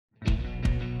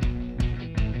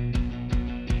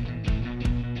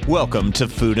Welcome to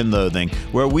Food and Loathing,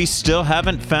 where we still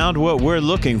haven't found what we're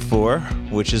looking for,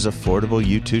 which is affordable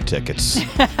U2 tickets.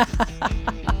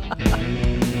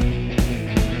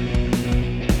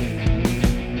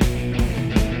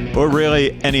 Or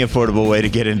really any affordable way to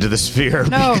get into the Sphere.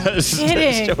 No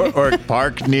kidding. Or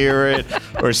park near it,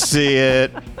 or see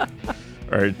it,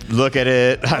 or look at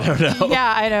it. I don't know.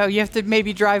 Yeah, I know. You have to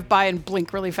maybe drive by and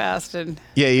blink really fast.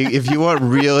 Yeah, if you want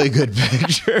really good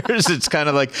pictures, it's kind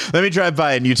of like, let me drive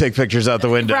by and you take pictures out the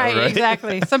window. Right,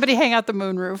 exactly. Somebody hang out the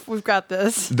moonroof. We've got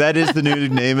this. That is the new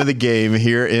name of the game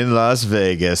here in Las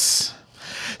Vegas.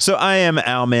 So I am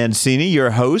Al Mancini,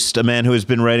 your host, a man who has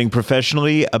been writing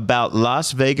professionally about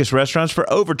Las Vegas restaurants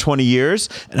for over 20 years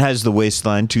and has the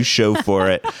waistline to show for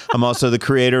it. I'm also the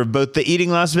creator of both the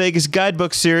Eating Las Vegas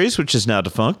guidebook series, which is now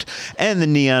defunct, and the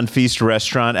Neon Feast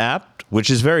restaurant app, which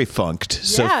is very funked.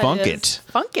 So funk it.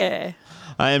 Funky.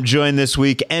 I am joined this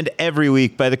week and every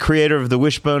week by the creator of the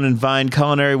Wishbone and Vine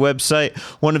culinary website,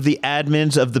 one of the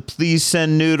admins of the Please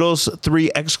Send Noodles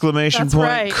 3 exclamation That's point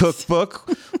right. cookbook,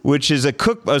 which is a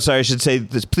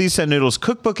the Please Send Noodles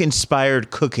cookbook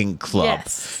inspired cooking club.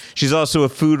 Yes. She's also a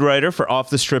food writer for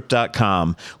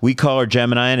offthestrip.com. We call her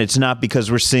Gemini, and it's not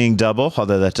because we're seeing double,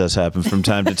 although that does happen from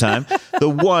time to time. The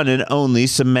one and only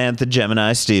Samantha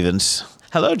Gemini Stevens.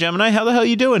 Hello, Gemini. How the hell are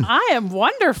you doing? I am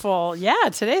wonderful. Yeah,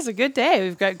 today's a good day.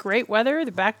 We've got great weather.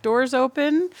 The back door's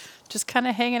open. Just kind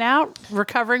of hanging out,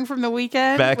 recovering from the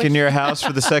weekend. Back in your house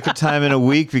for the second time in a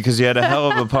week because you had a hell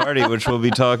of a party, which we'll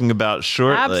be talking about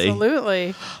shortly.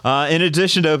 Absolutely. In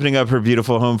addition to opening up her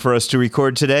beautiful home for us to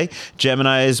record today,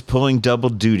 Gemini is pulling double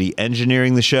duty,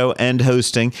 engineering the show and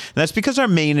hosting. And that's because our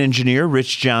main engineer,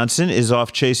 Rich Johnson, is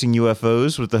off chasing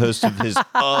UFOs with the host of his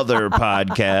other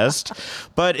podcast.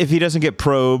 But if he doesn't get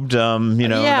probed,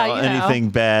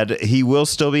 anything bad, he will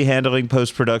still be handling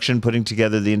post-production, putting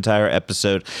together the entire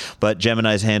episode. But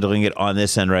Gemini's handling it on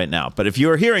this end right now. But if you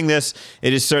are hearing this,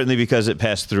 it is certainly because it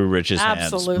passed through Rich's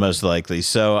hands, most likely.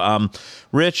 So,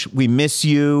 Rich, we miss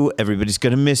you. Everybody's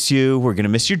going to miss you. We're going to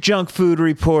miss your junk food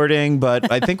reporting,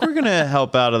 but I think we're going to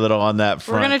help out a little on that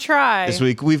front. We're going to try. This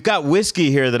week, we've got whiskey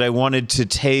here that I wanted to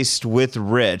taste with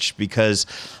Rich because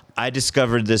I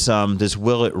discovered this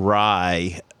Willet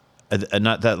Rye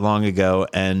not that long ago,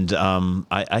 and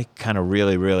I kind of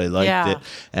really liked it.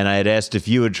 And I had asked if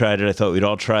you had tried it. I thought we'd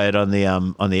all try it on the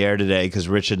air today because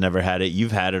Rich had never had it.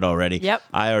 You've had it already. Yep.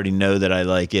 I already know that I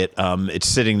like it. It's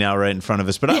sitting now right in front of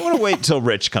us, but I want to wait until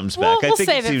Rich comes back. We'll I think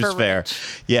save it seems for fair.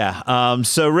 Rich. Yeah.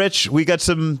 So Rich, we got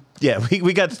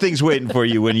we got things waiting for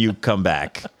you when you come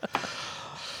back.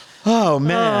 Oh,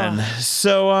 man.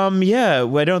 So,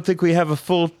 I don't think we have a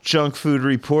full junk food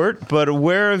report, but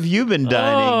where have you been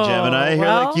dining, Gemini? I hear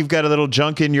like you've got a little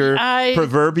junk in your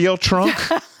proverbial trunk.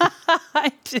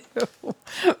 I do.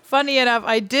 Funny enough,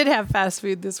 I did have fast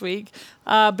food this week.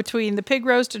 Between the pig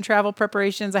roast and travel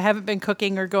preparations, I haven't been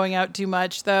cooking or going out too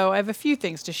much, though I have a few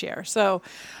things to share. So,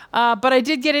 but I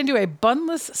did get into a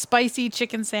bunless spicy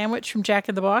chicken sandwich from Jack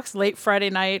in the Box late Friday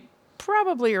night.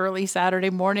 Probably early Saturday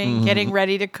morning, getting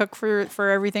ready to cook for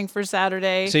everything for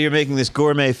Saturday. So you're making this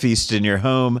gourmet feast in your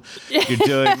home. You're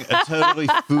doing a totally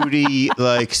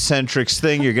foodie centric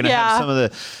thing. You're gonna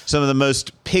have some of the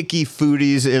most picky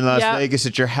foodies in Las Vegas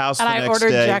at your house and the next day.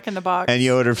 And I ordered Jack in the Box. And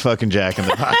you ordered fucking Jack in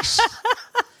the Box.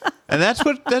 And that's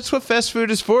what fast food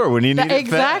is for when you need it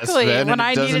fast. Exactly. When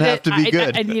I doesn't needed have to be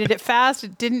good. I needed it fast.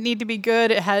 It didn't need to be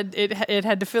good. It had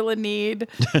to fill a need.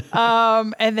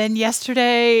 And then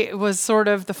yesterday was sort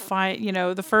of the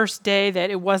first day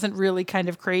that it wasn't really kind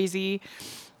of crazy.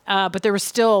 But there was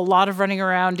still a lot of running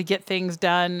around to get things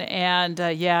done. And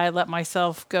I let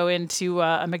myself go into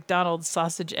a McDonald's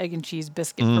sausage, egg, and cheese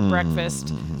biscuit for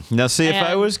breakfast. Now, see, if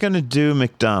I was going to do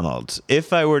McDonald's,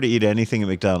 if I were to eat anything at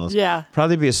McDonald's,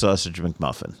 probably be a sausage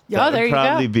McMuffin. That would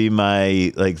probably be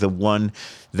my, the one,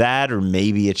 that or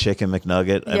maybe a chicken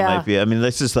McNugget.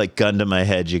 This is like gun to my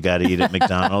head. You got to eat at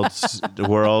McDonald's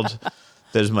world.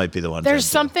 Those might be the ones. There's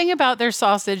something about their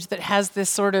sausage that has this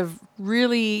sort of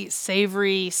really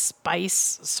savory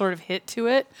spice sort of hit to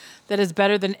it that is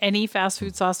better than any fast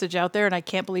food sausage out there. And I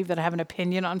can't believe that I have an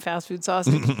opinion on fast food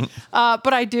sausage,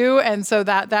 but I do. And so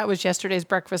that was yesterday's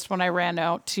breakfast when I ran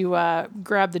out to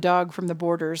grab the dog from the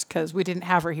Borders because we didn't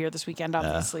have her here this weekend,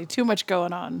 obviously. Too much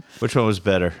going on. Which one was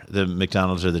better, the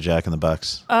McDonald's or the Jack in the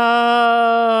Box?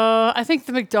 I think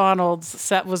the McDonald's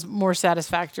set was more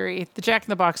satisfactory. The Jack in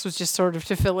the Box was just sort of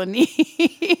to fill a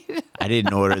need. I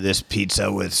didn't order this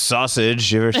pizza with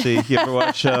sausage. You ever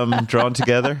watch Drawn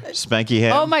Together? Spanky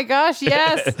Ham. Oh my gosh,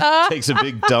 yes. Takes a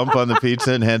big dump on the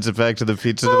pizza and hands it back to the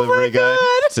pizza delivery guy.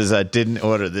 Says, I didn't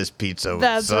order this pizza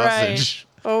with sausage.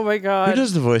 Oh my Who god.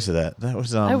 does the voice of that? That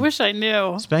was I wish I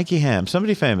knew. Spanky Ham.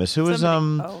 Somebody famous. Who was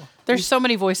There's so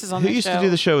many voices on who the used show. to do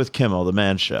the show with Kimmel, the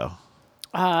Man Show?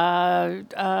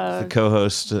 The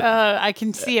co-host. I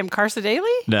can see him. Carson Daly?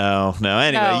 No.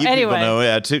 Anyway, No, you anyway. people know.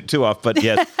 Yeah, too off. But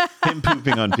yes, him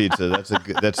pooping on pizza.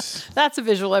 That's a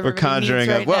visual we're everybody conjuring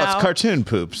needs right up. Well, now. it's cartoon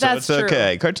poop, so That's it's true.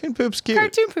 okay. Cartoon poop's cute.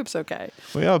 Cartoon poop's okay.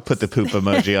 We all put the poop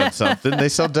emoji on something. They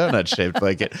sell donuts shaped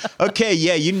like it. Okay,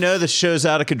 yeah, you know the show's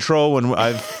out of control when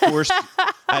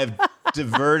I've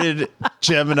diverted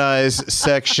Gemini's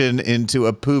section into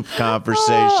a poop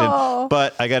conversation. Oh.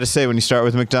 But I got to say, when you start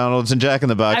with McDonald's and Jack in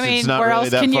the Box, I mean, it's not where really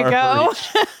else that can you far go? reach.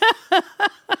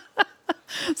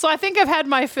 So I think I've had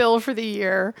my fill for the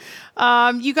year.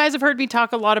 You guys have heard me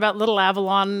talk a lot about Little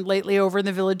Avalon lately over in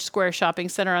the Village Square Shopping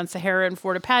Center on Sahara in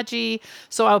Fort Apache.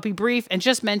 So I'll be brief and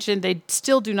just mention they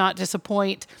still do not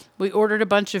disappoint. We ordered a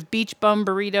bunch of beach bum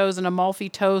burritos and Amalfi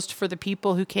toast for the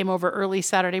people who came over early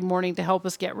Saturday morning to help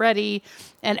us get ready.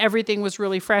 And everything was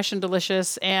really fresh and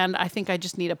delicious. And I think I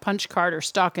just need a punch card or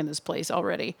stock in this place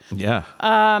already. Yeah.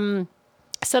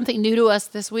 Something new to us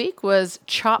this week was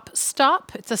Chop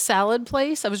Stop. It's a salad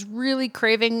place. I was really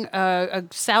craving a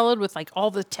salad with like all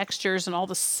the textures and all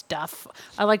the stuff.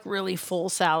 I like really full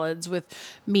salads with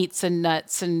meats and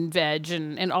nuts and veg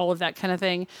and all of that kind of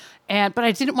thing. But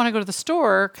I didn't want to go to the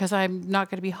store because I'm not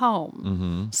going to be home.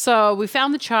 Mm-hmm. So we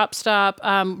found the Chop Stop,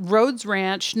 Rhodes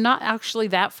Ranch, not actually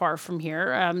that far from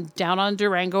here, down on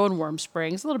Durango and Warm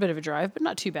Springs. A little bit of a drive, but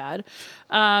not too bad.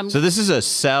 So this is a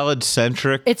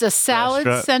salad-centric It's a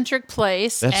salad-centric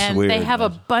place, That's and weird, they have a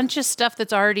man. bunch of stuff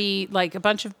that's already, like a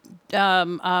bunch of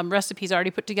recipes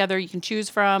already put together you can choose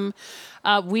from.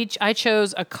 I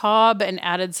chose a Cobb and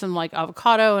added some like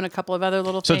avocado and a couple of other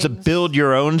little So things. it's a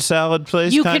build-your-own salad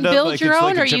place, You kind can of? build like your it's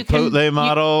own, like or a you can Chipotle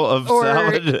model of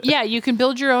salad? Yeah, you can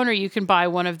build your own, or you can buy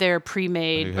one of their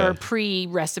pre-made Okay. or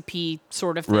pre-recipe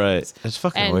sort of things. Right. That's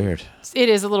fucking And weird. It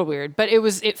is a little weird, but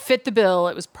it fit the bill.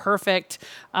 It was perfect.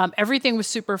 Everything was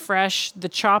super fresh. The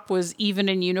chop was even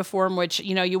in uniform, which,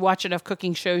 you watch enough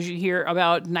cooking shows, you hear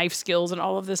about knife skills and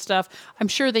all of this stuff. I'm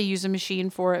sure they use a machine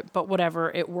for it, but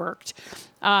whatever, it worked.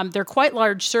 They're quite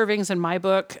large servings in my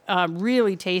book,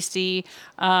 really tasty.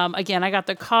 Again, I got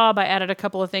the Cobb. I added a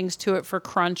couple of things to it for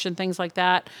crunch and things like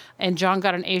that. And John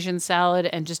got an Asian salad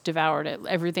and just devoured it.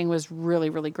 Everything was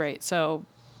really, really great. So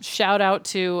shout out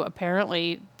to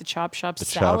apparently the Chop Shop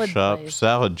salad place.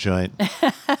 Salad joint.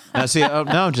 Now, see,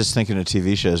 now I'm just thinking of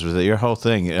TV shows with it. Your whole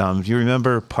thing. Do you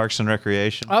remember Parks and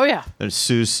Recreation? Oh, yeah. There's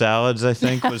Sue's Salads, I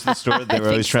think, was the store. They were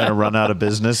always trying to run out of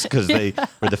business because they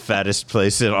were the fattest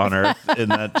place on earth in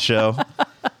that show.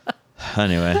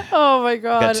 Anyway, Oh, my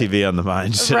God. got TV on the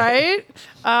mind. So. Right?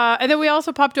 And then we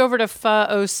also popped over to Pho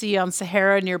OC on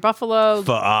Sahara near Buffalo.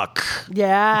 Fuck.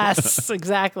 Yes,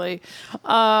 exactly.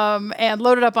 And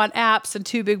loaded up on apps and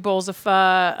 2 big bowls of pho.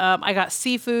 I got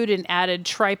seafood and added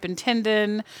tripe and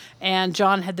tendon. And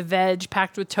John had the veg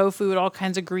packed with tofu and all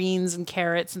kinds of greens and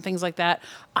carrots and things like that.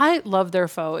 I love their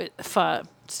pho.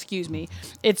 Excuse me.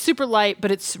 It's super light, but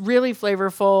it's really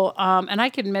flavorful. And I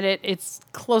can admit it, it's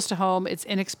close to home. It's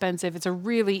inexpensive. It's a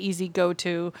really easy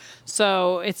go-to.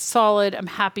 So it's solid. I'm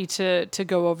happy to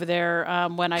go over there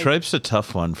when I... Tripe's a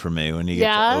tough one for me when you get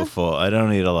Yeah? to offal. I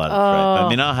don't eat a lot of tripe. I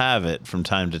mean, I'll have it from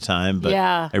time to time, but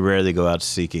Yeah. I rarely go out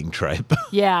seeking tripe.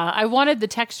 Yeah, I wanted the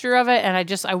texture of it, and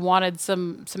I wanted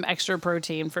some extra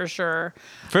protein for sure.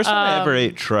 First time I ever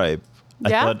ate tripe, I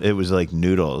yeah? thought it was like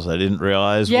noodles. I didn't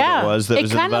realize Yeah. what it was that It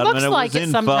was in the kinda bottom. looks And it like was it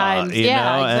in sometimes. pho, you Yeah,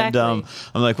 know? exactly. And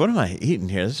I'm like, what am I eating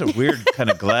here? This is a weird kind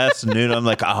of glass noodle. I'm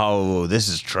like, oh, this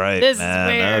is tripe, This is man.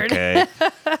 weird. Okay.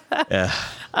 Yeah.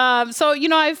 So,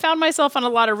 I found myself on a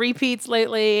lot of repeats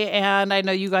lately, and I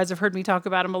know you guys have heard me talk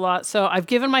about them a lot. So I've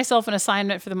given myself an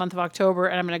assignment for the month of October,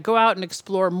 and I'm going to go out and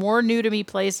explore more new to me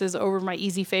places over my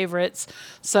easy favorites.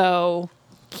 So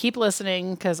keep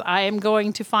listening, because I am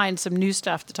going to find some new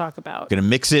stuff to talk about. Gonna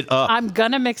mix it up. I'm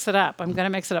going to mix it up.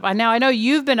 I know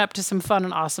you've been up to some fun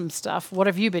and awesome stuff. What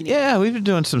have you been eating? Yeah, we've been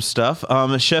doing some stuff.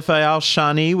 Chef Ayal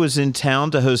Shani was in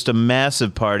town to host a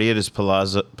massive party at his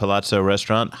Palazzo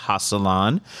restaurant,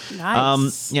 Hassalan.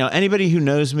 Nice. Anybody who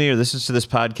knows me or listens to this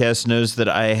podcast knows that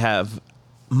I have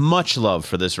much love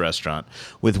for this restaurant,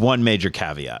 with one major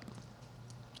caveat.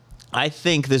 I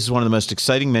think this is one of the most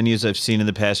exciting menus I've seen in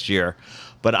the past year,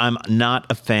 but I'm not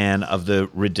a fan of the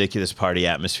ridiculous party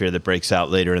atmosphere that breaks out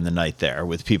later in the night there,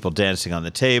 with people dancing on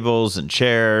the tables and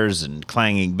chairs and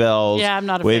clanging bells. Yeah, I'm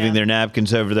not a waving fan. their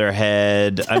napkins over their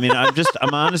head. I mean,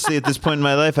 I'm honestly at this point in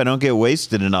my life, I don't get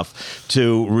wasted enough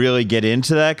to really get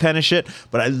into that kind of shit.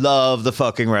 But I love the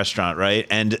fucking restaurant, right?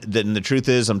 And then the truth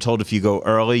is, I'm told if you go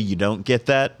early, you don't get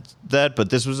that. But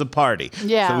this was a party.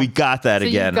 Yeah. So we got that So you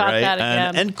again, got right? that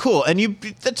again. And cool. And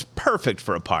that's perfect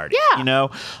for a party. Yeah. You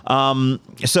know?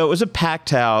 So it was a packed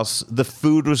house. The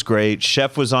food was great.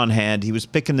 Chef was on hand. He was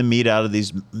picking the meat out of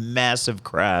these massive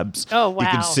crabs. Oh, wow. You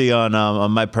can see on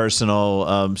my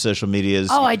personal social medias.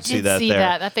 Oh, you I can did see there.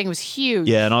 that. That thing was huge.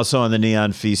 Yeah, and also on the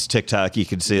Neon Feast TikTok, you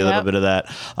can see a little Yep. bit of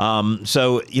that.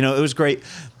 So, you know, it was great.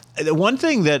 The one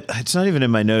thing that, it's not even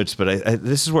in my notes, but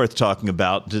this is worth talking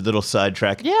about, the little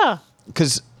sidetrack. Yeah.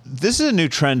 Because this is a new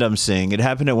trend I'm seeing. It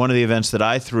happened at one of the events that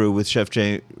I threw with Chef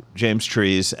James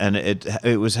Trees, and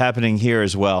it was happening here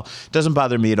as well. It doesn't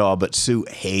bother me at all, but Sue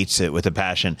hates it with a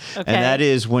passion. Okay. And that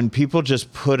is when people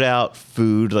just put out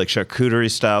food, like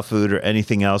charcuterie style food or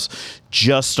anything else,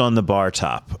 just on the bar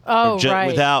top. Oh, Or right.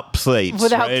 Without plates,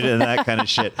 Without right? And that kind of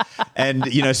shit. And,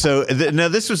 you know, so now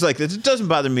this was like, it doesn't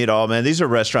bother me at all, man. These are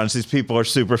restaurants. These people are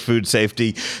super food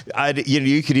safety.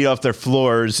 You could eat off their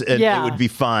floors and Yeah. it would be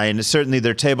fine. Certainly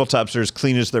their tabletops are as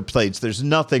clean as their plates. There's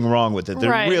nothing wrong with it.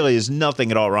 There Right. really is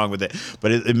nothing at all wrong with it.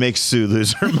 But it makes Sue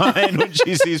lose her mind when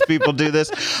she sees people do this.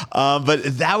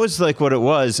 But that was like what it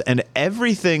was. And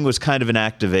everything was kind of an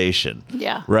activation.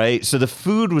 Yeah. Right? So the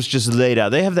food was just laid out.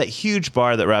 They have that huge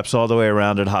bar that wraps all the way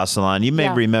around at Hassalan. You may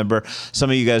Yeah. remember, some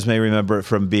of you guys may remember it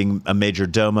from being a major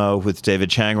domo with David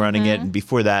Chang running it. And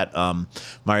before that,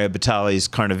 Mario Batali's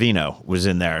Carnavino was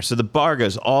in there. So the bar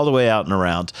goes all the way out and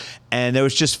around. And there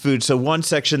was just food. So one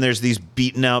section, there's these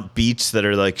beaten out beets that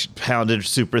are like pounded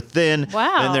super thin.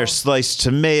 Wow. And there's sliced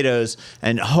tomatoes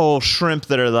and whole shrimp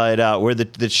that are laid out, where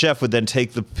the chef would then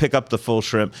pick up the full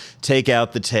shrimp, take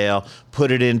out the tail,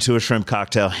 put it into a shrimp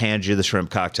cocktail, hand you the shrimp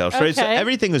cocktail. Right? So Okay.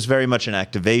 everything was very much an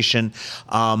activation.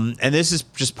 And this is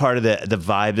just part of the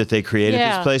vibe that they created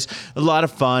Yeah. this place. A lot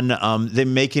of fun. They're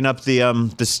making up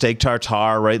the steak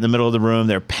tartare right in the middle of the room.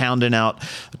 They're pounding out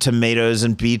tomatoes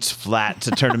and beets flat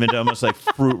to turn them into almost like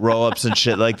fruit roll-ups and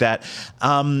shit like that.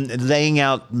 Laying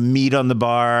out meat on the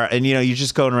bar, and you know, you're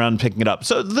just going around and picking it up.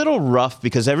 So a little rough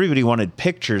because everybody wanted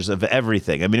pictures of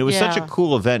everything. I mean, it was such a Yeah.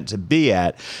 cool event to be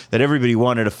at that everybody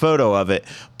wanted a photo of it.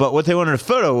 But what they wanted a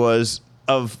photo was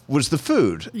the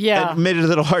food. Yeah. It made it a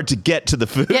little hard to get to the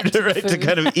food, Get to the right? To food.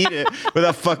 kind of eat it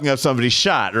without fucking up somebody's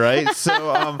shot, right?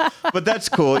 So, but that's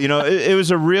cool. You know, it was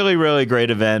a really, really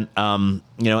great event.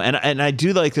 You know, and I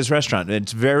do like this restaurant.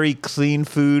 It's very clean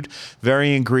food,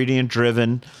 very ingredient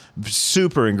driven,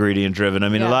 super ingredient driven. I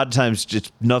mean, Yeah. a lot of times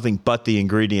it's nothing but the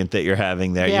ingredient that you're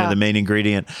having there, you know, Yeah. the main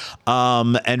ingredient.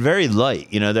 And very light.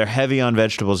 You know, they're heavy on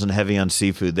vegetables and heavy on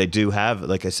seafood. They do have,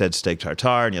 like I said, steak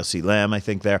tartare, and you'll see lamb, I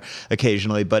think, there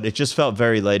occasionally, but it just felt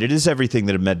very light. It is everything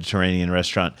that a Mediterranean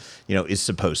restaurant, you know, is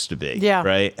supposed to be. Yeah.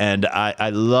 Right. And I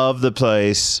love the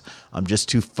place. I'm just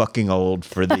too fucking old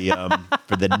for the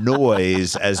for the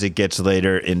noise as it gets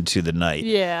later into the night.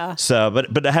 Yeah. So,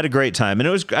 but I had a great time, and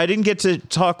I didn't get to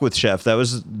talk with Chef. That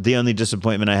was the only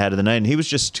disappointment I had of the night, and he was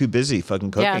just too busy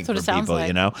fucking cooking that's what for it sounds people, like.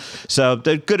 you know. So,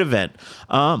 the good event.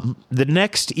 The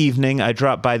next evening, I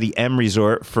dropped by the M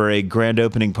Resort for a grand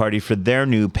opening party for their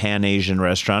new Pan Asian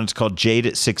restaurant. It's called Jade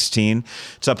at 16.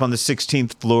 It's up on the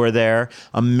 16th floor there.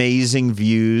 Amazing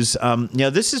views. You know,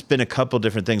 this has been a couple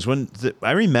different things.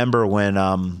 I remember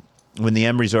when the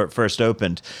M Resort first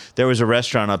opened, there was a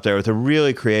restaurant up there with a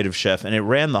really creative chef, and it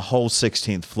ran the whole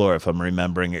 16th floor, if I'm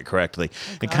remembering it correctly.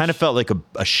 It kind of felt like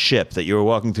a ship, that you were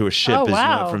walking through a ship Oh, as you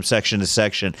wow. went from section to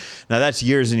section. Now, that's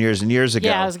years and years and years ago.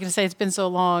 Yeah, I was going to say it's been so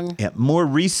long. Yeah, more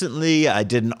recently, I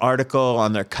did an article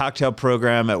on their cocktail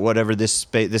program at whatever this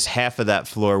half of that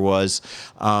floor was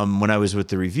when I was with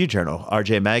the Review Journal,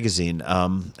 RJ Magazine,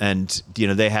 and you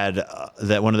know, they had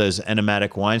that one of those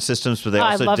enigmatic wine systems, but they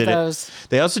I also love did those. it.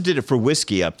 They also did it for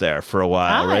whiskey up there for a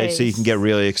while, right? So you Nice. can get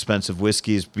really expensive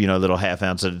whiskeys, you know, a little half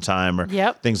ounce at a time or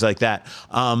Yep. things like that.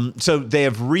 So they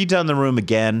have redone the room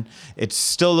again. It's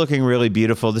still looking really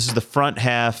beautiful. This is the front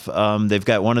half. They've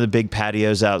got one of the big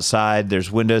patios outside.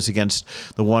 There's windows against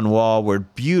the one wall where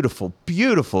beautiful,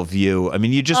 beautiful view. I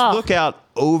mean, you just look out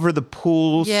over the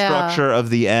pool structure of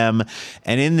the M,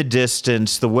 and in the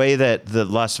distance, the way that the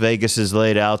Las Vegas is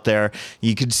laid out there,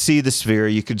 you could see the Sphere,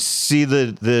 you could see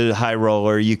the High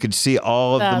Roller, you could see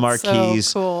all of the marquees.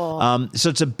 So cool. So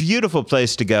it's a beautiful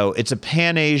place to go. It's a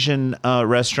Pan-Asian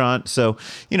restaurant, so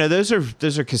those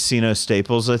are casino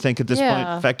staples, I think, at this point.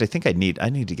 In fact, I think I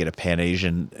need to get a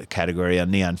Pan-Asian category on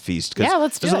Neon Feast,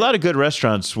 because there's a lot of good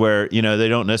restaurants where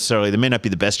they may not be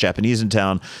the best Japanese in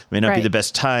town, may not be the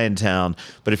best Thai in town,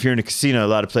 but if you're in a casino, a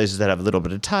lot of places that have a little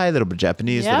bit of Thai, a little bit of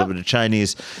Japanese, a little bit of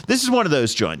Chinese. This is one of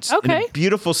those joints. Okay. In a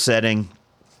beautiful setting.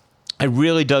 I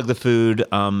really dug the food.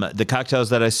 The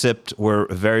cocktails that I sipped were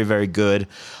very, very good.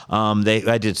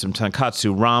 I did some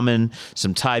tonkatsu ramen,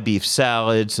 some Thai beef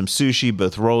salad, some sushi,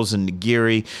 both rolls and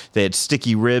nigiri. They had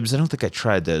sticky ribs. I don't think I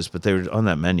tried those, but they were on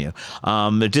that menu.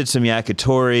 I did some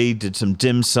yakitori, did some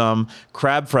dim sum.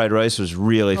 Crab fried rice was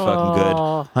really fucking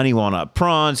good. Honey walnut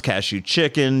prawns, cashew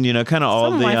chicken, kind of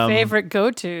all the... Some of my favorite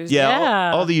go-tos.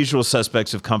 Yeah. All the usual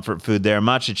suspects of comfort food there.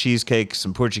 Matcha cheesecake,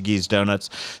 some Portuguese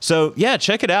donuts. So, yeah,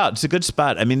 check it out. It's a good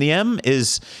spot. I mean, the M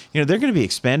is, they're going to be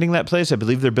expanding that place. I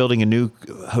believe they're building a new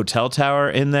hotel tower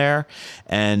in there,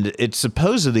 and it's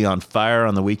supposedly on fire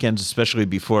on the weekends, especially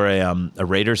before a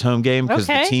Raiders home game, because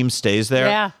the team stays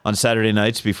there on Saturday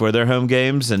nights before their home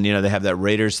games, and they have that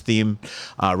Raiders theme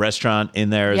restaurant in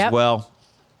there as well.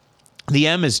 The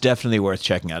M is definitely worth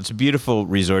checking out. It's a beautiful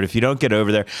resort. If you don't get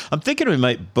over there, I'm thinking we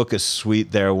might book a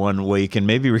suite there one week and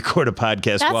maybe record a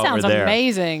podcast while we're there. That sounds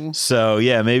amazing. So,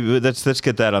 yeah, maybe let's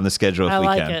get that on the schedule if we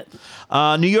can. I like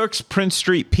it. New York's Prince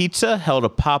Street Pizza held a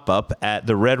pop-up at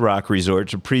the Red Rock Resort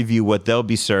to preview what they'll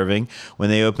be serving when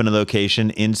they open a location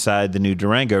inside the new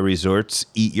Durango Resort's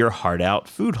Eat Your Heart Out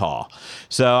food hall.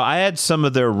 So I had some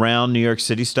of their round New York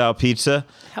City-style pizza,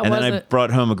 and then I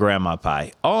brought home a grandma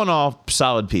pie. All in all,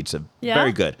 solid pizza. Yeah.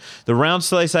 Very good. The round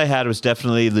slice I had was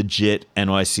definitely legit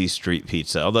NYC street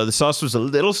pizza, although the sauce was a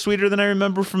little sweeter than I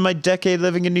remember from my decade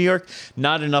living in New York.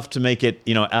 Not enough to make it,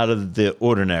 out of the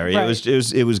ordinary. Right.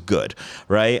 It was good,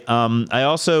 right?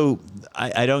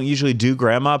 I don't usually do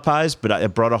grandma pies, but I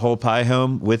brought a whole pie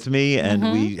home with me,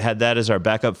 and we had that as our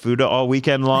backup food all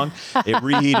weekend long. It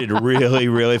reheated really,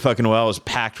 really fucking well. It was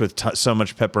packed with so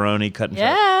much pepperoni, cut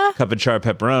and cup of char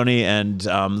pepperoni, and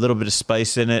a little bit of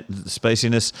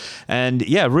spiciness. And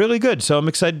yeah, really good. So I'm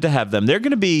excited to have them. They're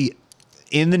going to be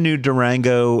in the new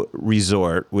Durango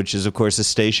Resort, which is, of course, a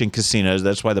Station Casino.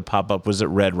 That's why the pop-up was at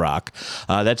Red Rock.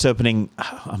 That's opening,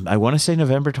 I want to say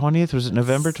November 20th. Was it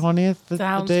November 20th?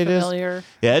 Sounds familiar.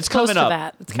 Yeah, it's coming up.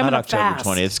 That. It's coming up October fast.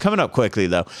 20th. It's coming up quickly,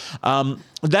 though.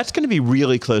 That's going to be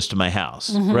really close to my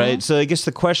house, right? So I guess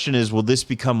the question is, will this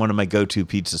become one of my go-to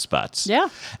pizza spots? Yeah.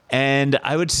 And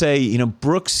I would say,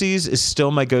 Brooksie's is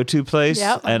still my go-to place.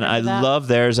 Yep, and I love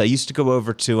theirs. I used to go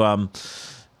over to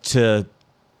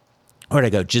where'd I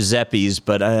go? Giuseppe's,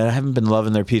 but I haven't been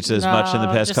loving their pizza as much in the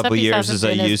past couple of years as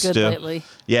I used to. Lately.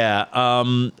 Yeah,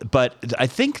 but I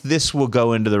think this will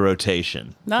go into the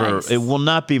rotation. Nice. It will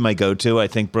not be my go-to. I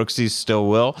think Brooksie's still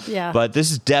will. Yeah. But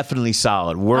this is definitely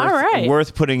solid.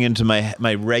 Worth putting into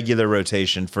my regular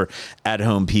rotation for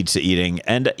at-home pizza eating.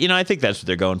 And, I think that's what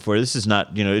they're going for. This is not,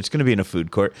 it's going to be in a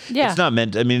food court. Yeah. It's not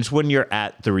meant, it's when you're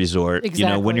at the resort.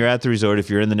 Exactly. When you're at the resort, if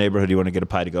you're in the neighborhood, you want to get a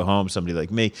pie to go home, somebody like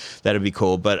me, that'd be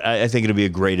cool. But I think it'll be a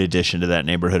great addition to that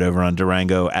neighborhood over on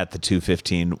Durango at the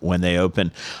 215 when they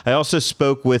open. I also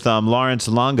spoke with Lawrence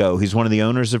Longo. He's one of the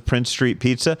owners of Prince Street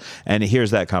Pizza, and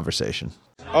here's that conversation.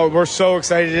 Oh, we're so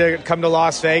excited to come to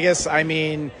Las Vegas. I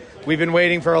mean, we've been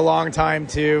waiting for a long time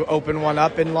to open one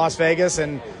up in Las Vegas,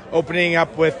 and opening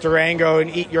up with Durango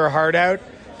and Eat Your Heart Out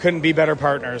couldn't be better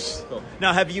partners. Cool.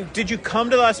 Now, did you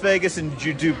come to Las Vegas and did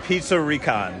you do Pizza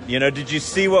Recon? Did you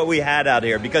see what we had out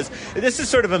here? Because this is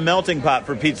sort of a melting pot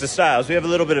for pizza styles. We have a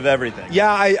little bit of everything.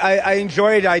 Yeah, I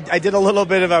enjoyed. I did a little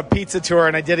bit of a pizza tour,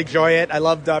 and I did enjoy it. I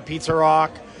loved Pizza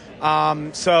Rock.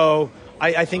 So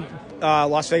I think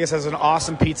Las Vegas has an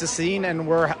awesome pizza scene, and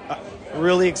we're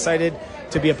really excited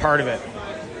to be a part of it.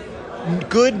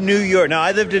 Good New York. Now,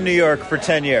 I lived in New York for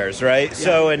 10 years, right? Yeah.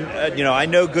 So, I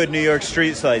know good New York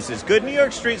street slices. Good New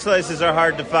York street slices are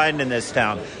hard to find in this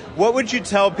town. What would you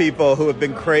tell people who have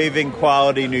been craving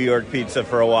quality New York pizza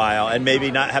for a while and maybe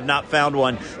have not found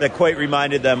one that quite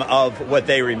reminded them of what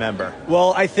they remember?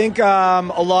 Well, I think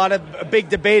a big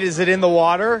debate is it in the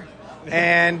water?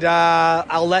 And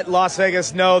I'll let Las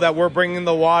Vegas know that we're bringing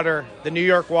the New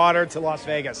York water, to Las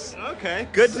Vegas. Okay,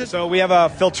 good. So we have a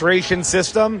filtration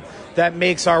system that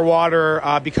makes our water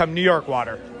become New York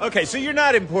water. Okay, so you're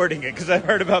not importing it, because I've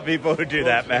heard about people who do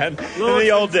that, man. In the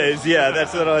old days, yeah,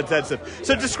 that's a little intensive.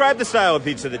 So describe the style of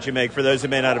pizza that you make for those who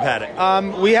may not have had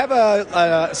it. We have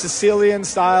a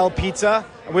Sicilian-style pizza.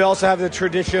 And we also have the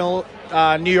traditional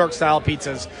New York style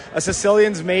pizzas. A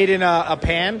Sicilian's made in a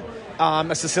pan,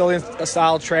 a Sicilian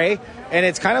style tray, and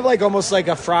it's kind of like almost like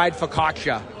a fried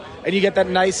focaccia. And you get that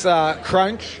nice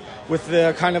crunch with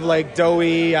the kind of like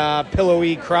doughy,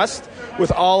 pillowy crust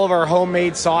with all of our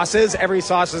homemade sauces. Every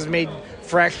sauce is made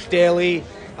fresh daily.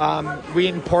 We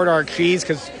import our cheese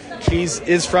because cheese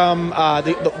is from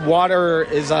the water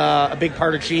is a big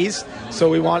part of cheese, so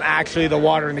we want actually the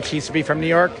water and the cheese to be from New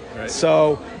York. Right.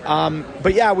 So,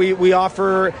 but yeah, we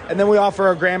offer, and then we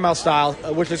offer a grandma style,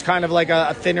 which is kind of like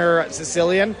a thinner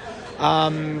Sicilian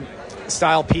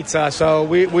style pizza. So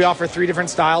we offer 3 different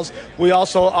styles. We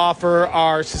also offer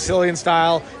our Sicilian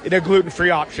style in a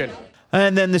gluten-free option.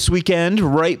 And then this weekend,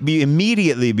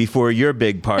 immediately before your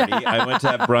big party, I went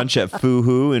to have brunch at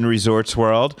Fuhu in Resorts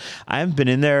World. I haven't been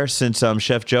in there since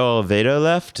Chef Joe Alvedo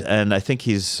left, and I think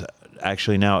he's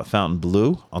actually now at Fountain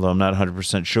Blue, although I'm not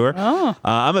 100% sure. Oh.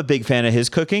 I'm a big fan of his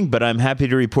cooking, but I'm happy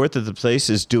to report that the place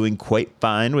is doing quite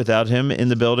fine without him in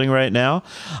the building right now.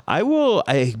 I will,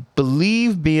 I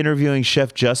believe, be interviewing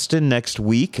Chef Justin next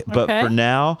week, but for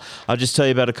now, I'll just tell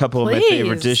you about a couple of my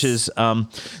favorite dishes.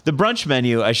 The brunch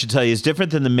menu, I should tell you, is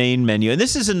different than the main menu, and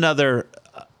this is another...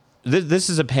 This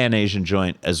is a Pan-Asian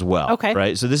joint as well,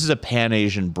 right? So this is a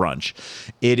Pan-Asian brunch.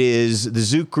 It is, the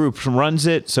Zouk Group runs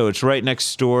it, so it's right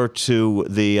next door to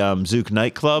the Zouk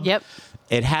nightclub. Yep.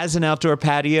 It has an outdoor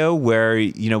patio where,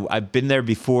 I've been there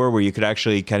before where you could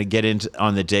actually kind of get into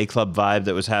on the day club vibe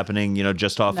that was happening,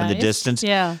 just off in the distance.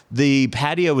 Yeah. The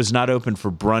patio was not open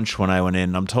for brunch when I went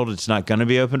in. I'm told it's not going to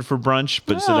be open for brunch,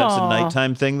 but so that's a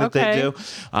nighttime thing that they do.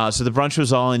 So the brunch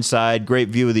was all inside. Great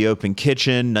view of the open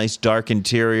kitchen, nice dark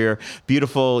interior,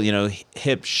 beautiful,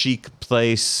 hip, chic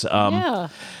place.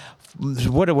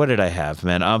 What did I have,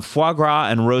 man? Foie gras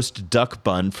and roast duck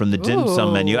bun from the dim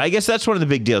sum menu. I guess that's one of the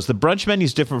big deals. The brunch menu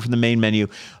is different from the main menu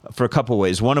for a couple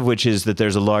ways. One of which is that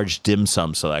there's a large dim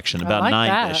sum selection, about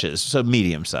 9 dishes, so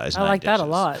medium size. I like that a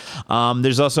lot.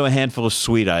 There's also a handful of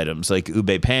sweet items like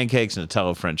ube pancakes,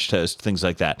 Nutella French toast, things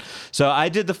like that. So I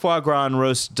did the foie gras and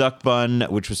roast duck bun,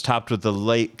 which was topped with the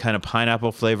light kind of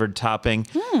pineapple flavored topping.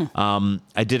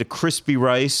 I did a crispy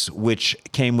rice, which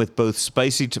came with both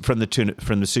spicy from the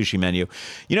sushi menu.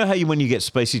 You know how when you get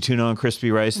spicy tuna on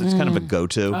crispy rice, that's kind of a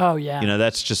go-to. Oh yeah,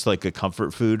 that's just like a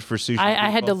comfort food for sushi. I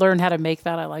had to learn how to make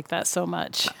that. I like that so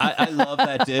much. I love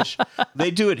that dish.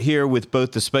 They do it here with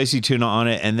both the spicy tuna on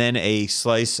it and then a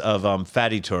slice of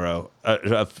fatty tuna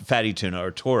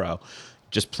or toro.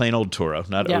 Just plain old toro,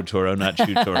 not otoro, not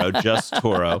chutoro, just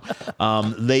toro,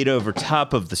 laid over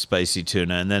top of the spicy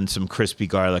tuna and then some crispy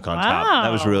garlic on top.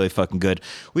 That was really fucking good.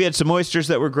 We had some oysters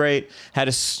that were great. Had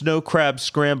a snow crab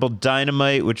scrambled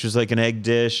dynamite, which was like an egg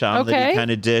dish, omelet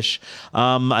kind of dish.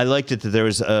 I liked it that there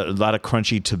was a lot of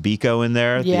crunchy tobiko in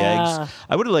there, the eggs.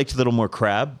 I would have liked a little more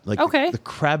crab. Like the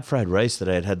crab fried rice that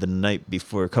I had the night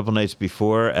before, a couple nights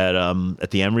before at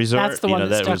the M Resort. That's the one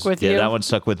that stuck with you. Yeah, that one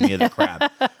stuck with me, the crab.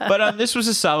 But this was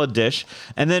a solid dish.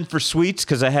 And then for sweets,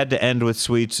 because I had to end with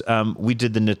sweets, we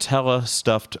did the Nutella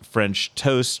stuffed French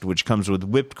toast, which comes with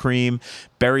whipped cream,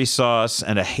 berry sauce,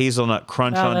 and a hazelnut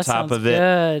crunch on top of it.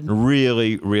 Good.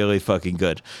 Really, really fucking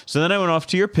good. So then I went off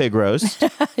to your pig roast,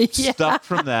 stuffed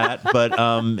from that, but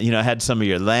had some of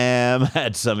your lamb,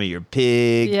 had some of your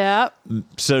pig.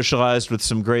 Socialized with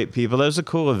some great people. That was a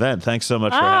cool event. Thanks so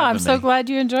much for having me. I'm so glad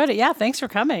you enjoyed it. Yeah, thanks for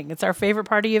coming. It's our favorite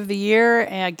party of the year,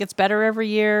 and it gets better every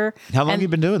year. How long have you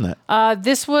been doing that?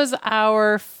 This was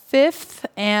our 5th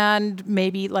and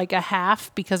maybe like a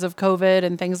half because of COVID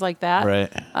and things like that. Right.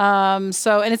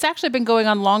 And it's actually been going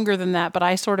on longer than that, but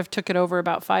I sort of took it over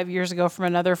about 5 years ago from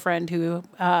another friend who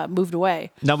moved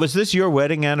away. Now, was this your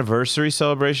wedding anniversary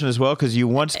celebration as well? Because you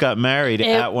once got married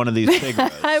at one of these pig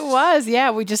roasts. I was,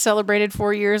 yeah. We just celebrated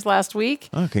 4 years last week.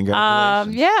 Oh,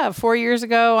 congratulations. 4 years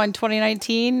ago in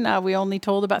 2019, we only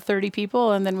told about 30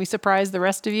 people, and then we surprised the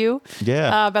rest of you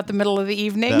about the middle of the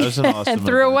evening. That was an awesome and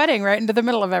threw a wedding right into the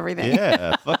middle of everything.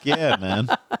 Yeah, fuck yeah, man.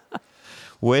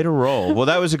 Way to roll. Well,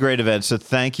 that was a great event, so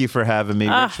thank you for having me.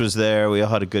 Rich was there. We all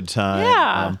had a good time.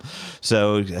 Yeah.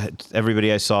 So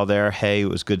everybody I saw there, hey, it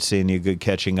was good seeing you, good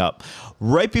catching up.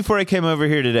 Right before I came over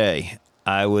here today,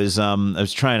 I was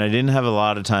trying. I didn't have a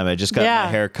lot of time. I just got my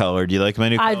hair colored. You like my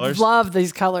new colors? I love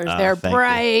these colors. They're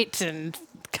bright you. and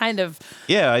kind of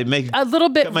I make a little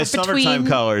bit got my between summertime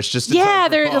colors. Just in yeah, time for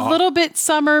they're fall. a little bit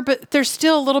summer, but there's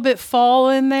still a little bit fall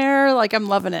in there. Like I'm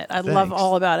loving it. I love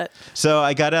all about it. So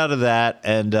I got out of that,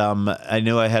 and I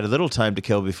knew I had a little time to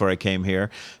kill before I came here.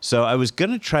 So I was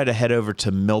going to try to head over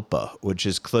to Milpa, which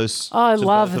is close to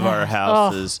both of our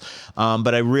houses.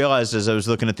 But I realized as I was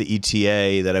looking at the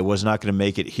ETA that I was not going to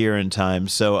make it here in time.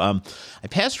 So I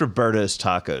passed Roberta's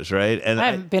Tacos, right? And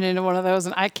I haven't been into one of those,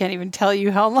 and I can't even tell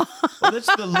you how long. well,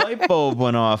 that's the light bulb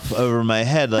went off over my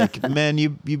head. Like, man,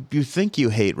 you think you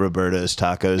hate Roberta's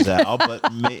Tacos, Al,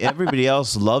 but everybody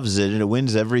else loves it, and it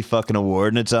wins every fucking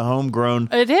award, and it's a homegrown.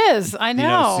 It is. I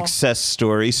know. Success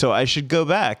story. So I should go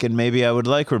back, and maybe I would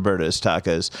like Roberta's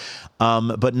Tacos.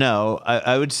 But no,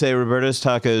 I would say Roberta's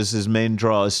Tacos' main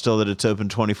draw is still that it's open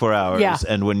 24 hours. Yeah.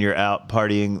 And when you're out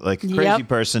partying like a crazy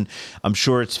person, I'm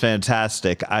sure it's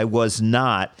fantastic. I was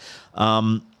not.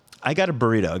 I got a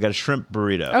burrito. I got a shrimp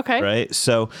burrito. Okay. Right?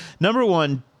 So, number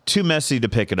one, too messy to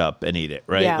pick it up and eat it,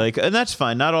 right? Yeah. And that's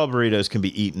fine. Not all burritos can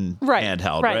be eaten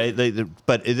handheld, right?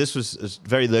 But this was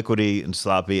very liquidy and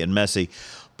sloppy and messy.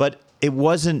 But it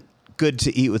wasn't good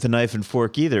to eat with a knife and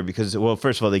fork either because, well,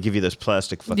 first of all, they give you those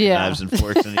plastic fucking knives and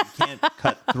forks and you can't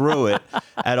cut through it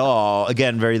at all.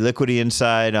 Again, very liquidy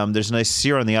inside. There's a nice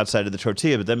sear on the outside of the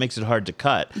tortilla, but that makes it hard to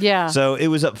cut. Yeah. So it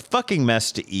was a fucking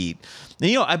mess to eat.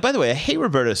 And by the way, I hate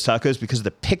Roberta's Tacos because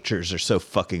the pictures are so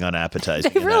fucking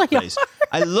unappetizing. They really are.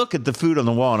 I look at the food on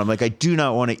the wall and I'm like, I do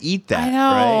not want to eat that. I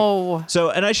know. Right? So,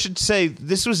 and I should say,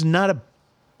 this was not a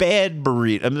bad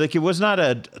burrito. I mean, like, it was not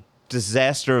a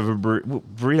disaster of a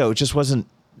burrito. It just wasn't.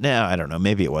 No, I don't know.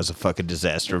 Maybe it was a fucking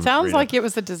disaster. Of Sounds a burrito. like it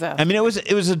was a disaster. I mean, it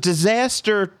was a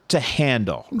disaster to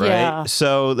handle, right? Yeah.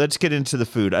 So let's get into the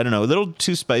food. I don't know, a little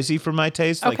too spicy for my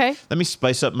taste. Like, Okay. let me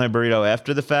spice up my burrito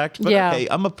after the fact. But okay,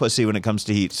 I'm a pussy when it comes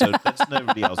to heat, so that's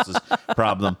nobody else's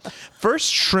problem.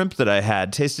 First shrimp that I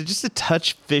had tasted just a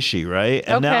touch fishy, right?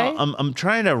 And now I'm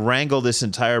trying to wrangle this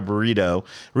entire burrito,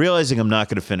 realizing I'm not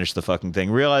going to finish the fucking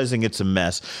thing, realizing it's a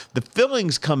mess. The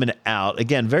filling's coming out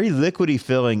again, very liquidy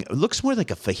filling. It looks more like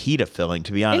a fajita filling,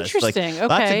 to be honest. Interesting. Like,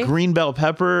 lots of green bell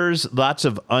peppers, lots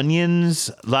of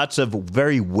onions, lots of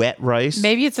very wet rice.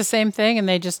 Maybe it's the same thing, and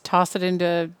they just toss it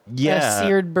into a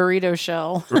seared burrito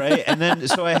shell. Right. And then,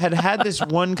 so I had this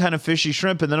one kind of fishy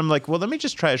shrimp, and then I'm like, well, let me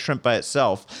just try a shrimp by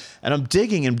itself. And I'm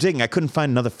digging. I couldn't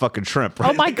find another fucking shrimp. Right?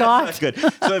 Oh, my God. That's not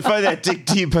good. So I dig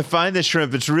deep. I find this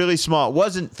shrimp. It's really small. It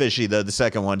wasn't fishy, though, the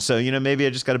second one. So, maybe I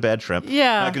just got a bad shrimp.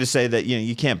 Yeah. I'm not going to say that,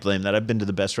 you can't blame that. I've been to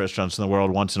the best restaurants in the world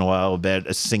once in a while.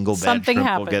 A single bad Something shrimp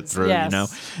happens. will get through,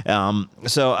 Yes.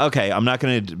 So, okay, I'm not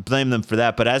going to blame them for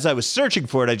that. But as I was searching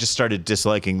for it, I just started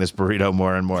disliking this burrito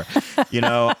more and more,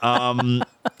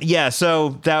 Yeah,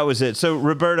 so that was it. So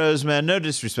Roberto's, man, no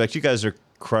disrespect. You guys are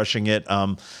crushing it.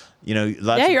 Lots of you're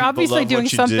people obviously love doing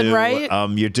what you something do. right.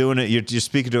 You're doing it. You're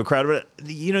speaking to a crowd. But,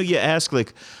 you ask,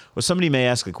 like, well, somebody may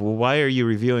ask, like, well, why are you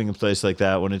reviewing a place like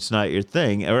that when it's not your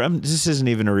thing? Or this isn't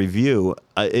even a review.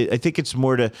 I think it's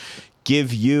more to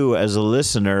give you as a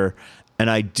listener an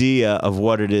idea of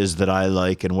what it is that I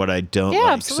like and what I don't like.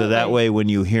 Absolutely. So that way when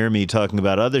you hear me talking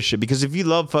about other shit, because if you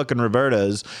love fucking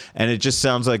Roberta's and it just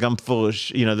sounds like I'm full of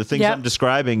the things I'm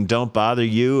describing don't bother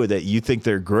you or that you think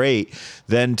they're great,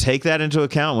 then take that into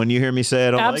account when you hear me say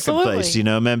I don't like a place,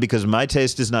 man, because my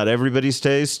taste is not everybody's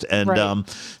taste. And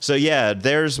so yeah,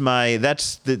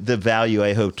 that's the value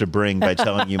I hope to bring by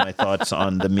telling you my thoughts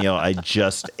on the meal I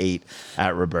just ate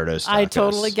at Roberta's Tacos. I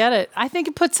totally get it. I think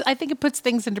it puts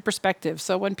things into perspective.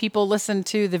 So when people listen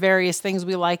to the various things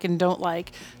we like and don't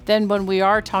like, then when we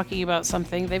are talking about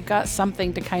something, they've got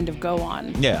something to kind of go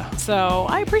on. Yeah. So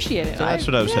I appreciate it. So that's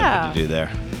what I was hoping to do there.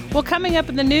 Well, coming up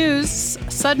in the news,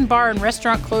 sudden bar and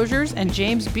restaurant closures and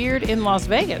James Beard in Las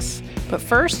Vegas. But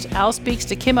first, Al speaks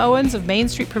to Kim Owens of Main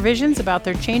Street Provisions about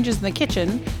their changes in the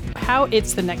kitchen, how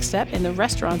it's the next step in the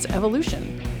restaurant's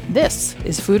evolution. This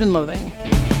is Food and Loathing.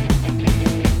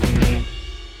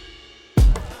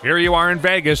 Here you are in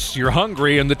Vegas, you're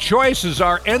hungry, and the choices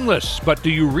are endless. But do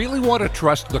you really want to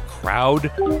trust the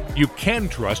crowd? You can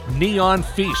trust Neon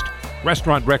Feast.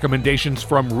 Restaurant recommendations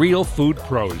from real food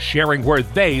pros sharing where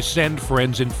they send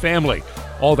friends and family.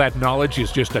 All that knowledge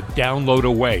is just a download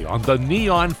away on the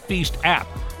Neon Feast app.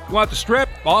 You want the strip,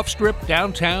 off-strip,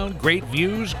 downtown, great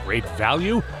views, great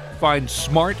value? Find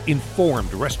smart,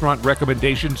 informed restaurant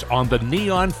recommendations on the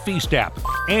Neon Feast app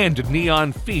and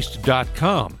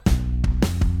neonfeast.com.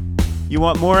 You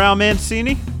want more Al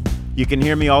Mancini? You can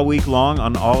hear me all week long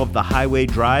on all of the Highway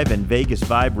Drive and Vegas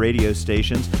Vibe radio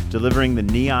stations, delivering the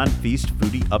Neon Feast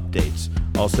foodie updates.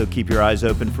 Also, keep your eyes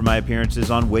open for my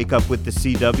appearances on Wake Up with the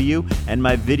CW and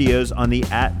my videos on the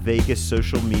 @Vegas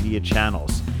social media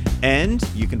channels. And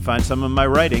you can find some of my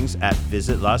writings at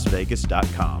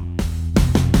visitlasvegas.com.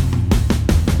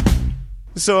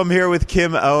 So I'm here with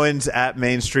Kim Owens at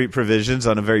Main Street Provisions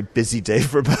on a very busy day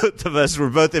for both of us.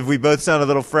 If we both sound a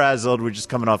little frazzled, we're just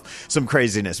coming off some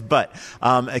craziness. But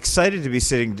excited to be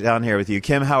sitting down here with you.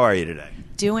 Kim, how are you today?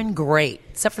 Doing great.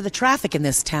 Except for the traffic in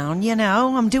this town,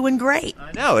 I'm doing great.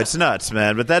 I know, it's nuts,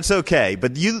 man, but that's okay.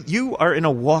 But you are in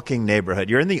a walking neighborhood.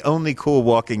 You're in the only cool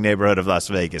walking neighborhood of Las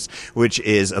Vegas, which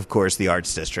is, of course, the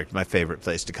Arts District, my favorite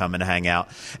place to come and hang out.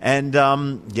 And,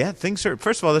 things are,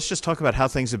 first of all, let's just talk about how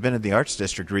things have been in the Arts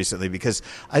District recently, because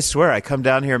I swear I come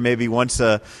down here maybe once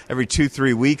every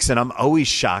 2-3 weeks, and I'm always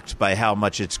shocked by how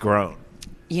much it's grown.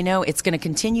 It's going to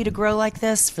continue to grow like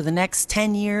this for the next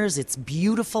 10 years. It's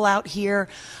beautiful out here.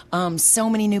 So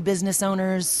many new business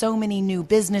owners, so many new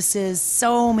businesses,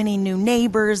 so many new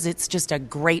neighbors. It's just a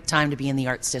great time to be in the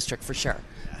Arts District for sure.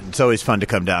 It's always fun to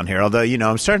come down here. Although,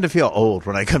 I'm starting to feel old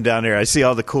when I come down here. I see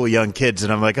all the cool young kids,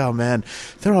 and I'm like, oh, man,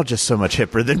 they're all just so much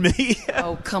hipper than me.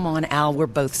 Oh, come on, Al. We're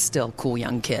both still cool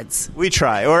young kids. We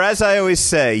try. Or as I always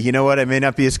say, you know what? I may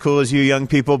not be as cool as you young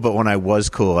people, but when I was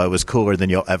cool, I was cooler than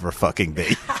you'll ever fucking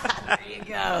be. There you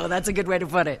go. That's a good way to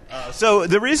put it. So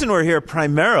the reason we're here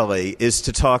primarily is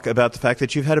to talk about the fact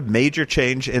that you've had a major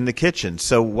change in the kitchen.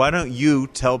 So why don't you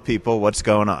tell people what's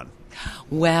going on?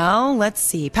 Well, let's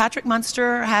see. Patrick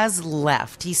Munster has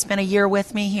left. He spent a year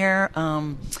with me here.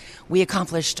 We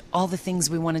accomplished all the things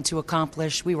we wanted to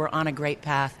accomplish. We were on a great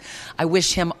path. I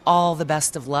wish him all the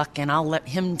best of luck, and I'll let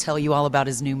him tell you all about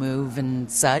his new move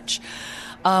and such.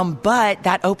 But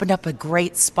that opened up a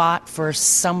great spot for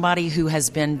somebody who has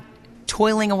been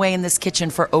toiling away in this kitchen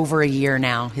for over a year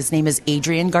now. His name is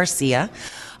Adrian Garcia.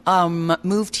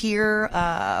 Moved here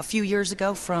a few years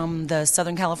ago from the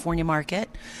Southern California market.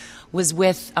 Was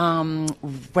with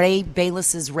Ray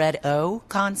Bayless's Red O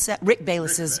concept. Rick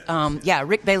Bayless's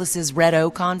Red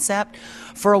O concept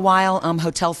for a while.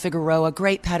 Hotel Figueroa,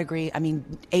 great pedigree. I mean,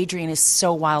 Adrian is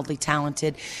so wildly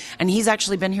talented, and he's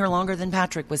actually been here longer than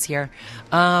Patrick was here.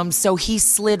 So he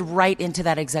slid right into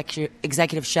that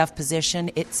executive chef position.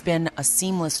 It's been a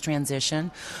seamless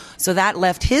transition. So that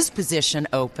left his position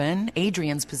open,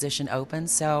 Adrian's position open.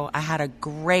 So I have a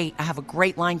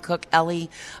great line cook, Ellie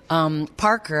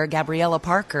Gabriella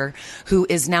Parker, who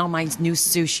is now my new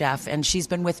sous chef, and she's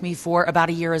been with me for about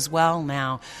a year as well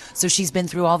now. So she's been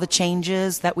through all the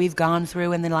changes that we've gone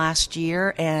through in the last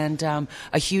year, and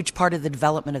a huge part of the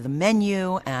development of the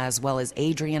menu, as well as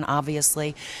Adrian,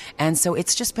 obviously. And so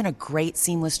it's just been a great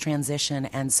seamless transition,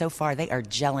 and so far they are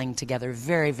gelling together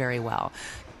very, very well.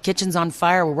 Kitchen's on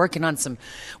fire. We're working on some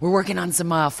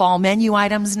fall menu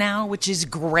items now, which is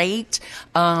great.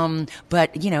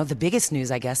 But the biggest news,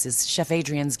 I guess, is Chef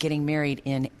Adrian's getting married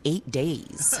in 8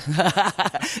 days.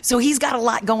 So he's got a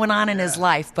lot going on in his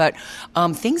life, but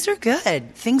things are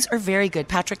good. Things are very good.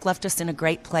 Patrick left us in a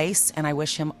great place, and I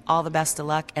wish him all the best of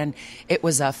luck. And it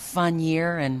was a fun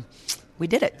year, and we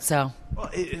did it. So.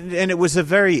 And it was a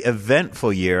very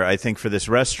eventful year, I think, for this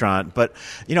restaurant. But,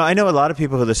 I know a lot of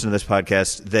people who listen to this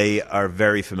podcast, they are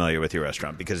very familiar with your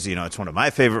restaurant because, it's one of my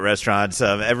favorite restaurants.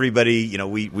 Everybody,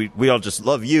 we all just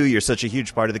love you. You're such a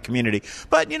huge part of the community.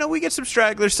 But, we get some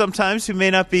stragglers sometimes who may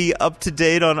not be up to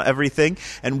date on everything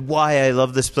and why I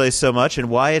love this place so much and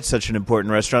why it's such an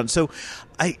important restaurant. So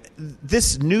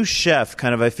this new chef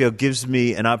kind of, I feel, gives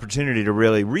me an opportunity to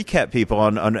really recap people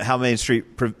on how Main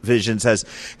Street Provisions has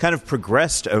kind of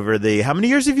progressed over how many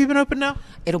years have you been open now?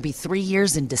 It'll be 3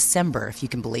 years in December, if you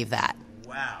can believe that.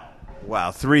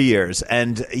 Wow, 3 years.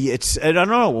 And I don't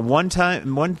know, one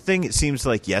thing it seems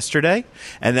like yesterday,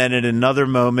 and then in another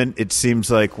moment it seems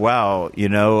like, wow,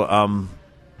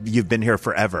 you've been here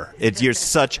forever. You're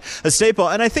such a staple.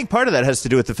 And I think part of that has to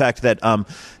do with the fact that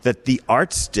that the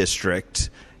Arts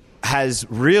District has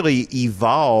really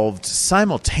evolved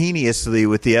simultaneously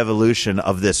with the evolution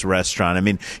of this restaurant. I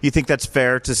mean, you think that's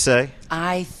fair to say?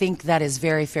 I think that is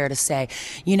very fair to say.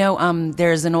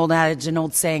 There's an old adage, an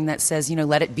old saying that says,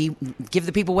 let it be, give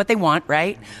the people what they want,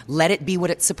 right? Let it be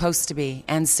what it's supposed to be.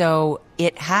 And so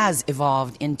it has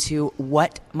evolved into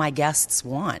what my guests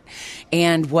want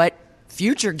and what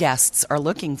future guests are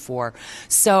looking for.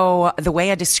 So the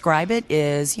way I describe it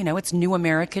is, it's new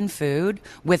American food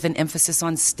with an emphasis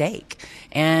on steak.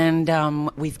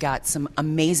 And we've got some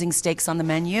amazing steaks on the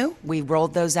menu. We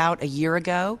rolled those out a year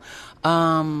ago.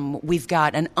 We've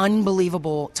got an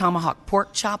unbelievable tomahawk pork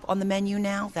chop on the menu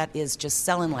now that is just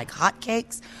selling like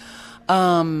hotcakes.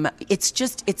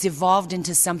 It's evolved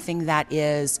into something that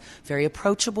is very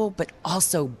approachable, but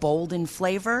also bold in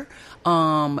flavor,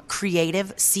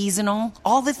 creative, seasonal,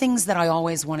 all the things that I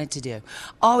always wanted to do.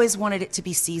 Always wanted it to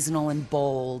be seasonal and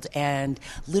bold and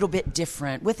a little bit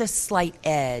different with a slight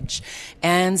edge.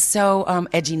 And so,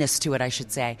 edginess to it, I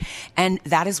should say. And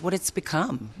that is what it's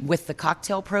become. With the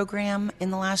cocktail program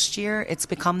in the last year, it's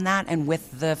become that. And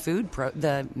with the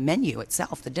the menu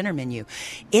itself, the dinner menu,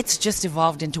 it's just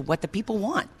evolved into what the people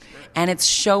want. And it's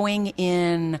showing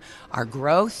in our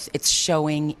growth. It's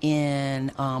showing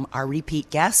in our repeat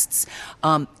guests,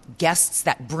 guests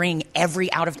that bring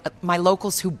my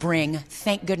locals who bring,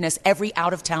 thank goodness, every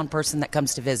out-of-town person that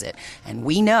comes to visit. And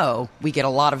we know we get a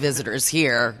lot of visitors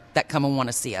here that come and want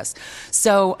to see us.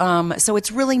 So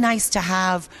it's really nice to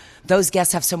have those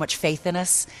guests have so much faith in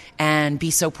us and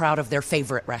be so proud of their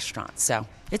favorite restaurants. So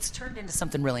it's turned into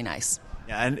something really nice.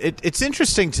 Yeah, and it's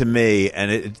interesting to me,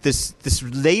 and this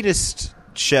latest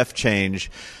chef change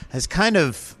has kind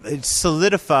of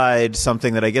solidified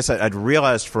something that I guess I'd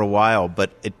realized for a while, but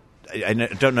I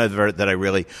don't know that I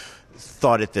really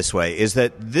thought it this way, is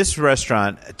that this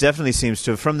restaurant definitely seems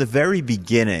to have, from the very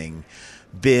beginning,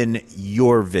 been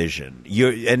your vision.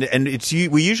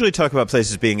 We usually talk about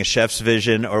places being a chef's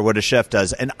vision or what a chef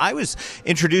does, and I was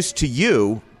introduced to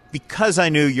you because I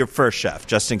knew your first chef,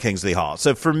 Justin Kingsley Hall.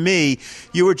 So for me,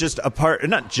 you were just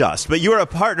but you were a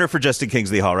partner for Justin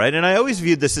Kingsley Hall, right? And I always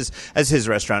viewed this as his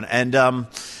restaurant. And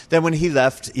then when he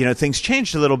left, things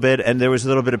changed a little bit, and there was a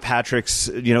little bit of Patrick's,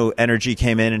 energy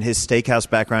came in, and his steakhouse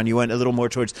background. You went a little more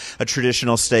towards a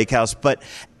traditional steakhouse. But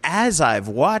as I've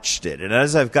watched it, and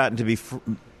as I've gotten to be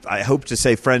I hope to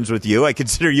say friends with you. I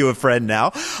consider you a friend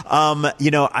now.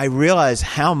 I realize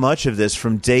how much of this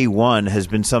from day one has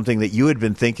been something that you had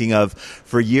been thinking of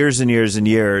for years and years and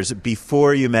years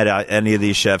before you met any of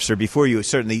these chefs, or before you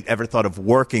certainly ever thought of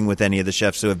working with any of the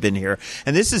chefs who have been here.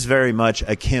 And this is very much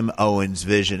a Kim Owens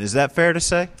vision. Is that fair to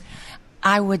say?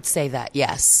 I would say that,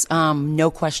 yes. No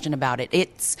question about it.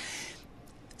 It's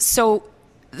so...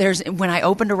 when I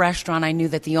opened a restaurant, I knew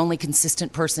that the only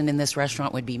consistent person in this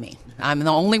restaurant would be me. I'm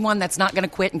the only one that's not going to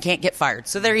quit and can't get fired.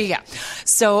 So there you go.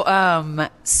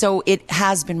 So it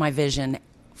has been my vision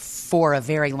for a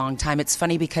very long time. It's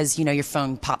funny because, your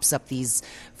phone pops up these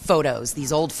photos,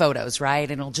 these old photos,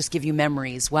 right? And it'll just give you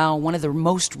memories. Well, one of the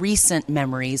most recent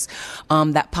memories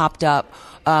that popped up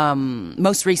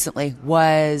most recently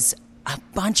was a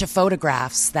bunch of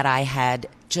photographs that I had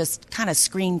just kind of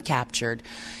screen captured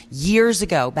years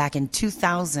ago, back in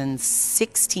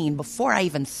 2016, before I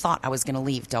even thought I was going to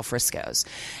leave Del Frisco's.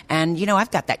 And,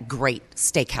 I've got that great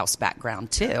steakhouse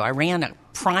background, too. I ran a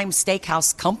prime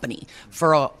steakhouse company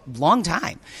for a long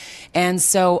time. And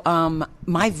so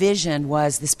my vision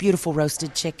was this beautiful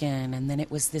roasted chicken, and then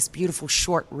it was this beautiful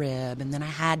short rib, and then I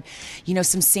had,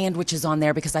 some sandwiches on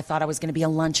there because I thought I was going to be a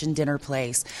lunch and dinner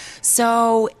place.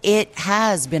 So it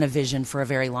has been a vision for a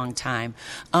very long time.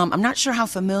 I'm not sure how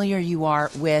familiar you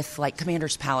are with, like,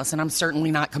 Commander's Palace, and I'm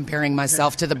certainly not comparing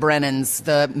myself to the Brennans,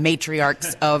 the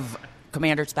matriarchs of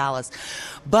Commander's Palace.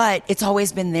 But it's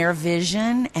always been their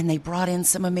vision, and they brought in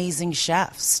some amazing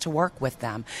chefs to work with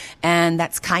them. And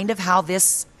that's kind of how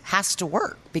this has to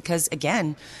work, because,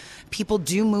 again, people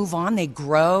do move on, they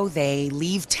grow, they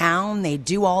leave town, they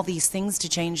do all these things to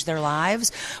change their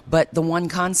lives, but the one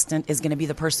constant is going to be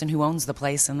the person who owns the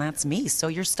place, and that's me. So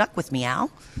you're stuck with me,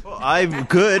 Al. Well, I'm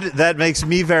good. That makes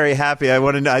me very happy. I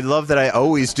love that I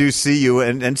always do see you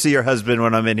and see your husband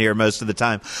when I'm in here most of the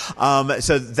time.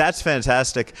 So that's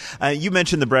fantastic. You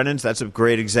mentioned the Brennans. That's a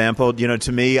great example.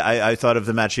 To me, I thought of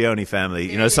the Macchione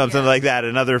family, something like that.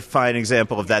 Another fine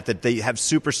example of that they have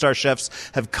superstar chefs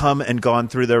have come and gone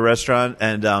through their restaurant,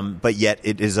 and but yet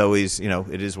it is always,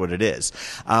 it is what it is.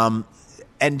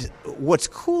 And what's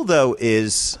cool, though,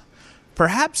 is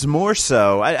perhaps more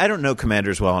so, I don't know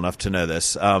Commanders well enough to know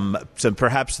this, so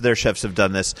perhaps their chefs have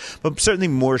done this, but certainly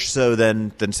more so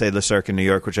than say, Le Cirque in New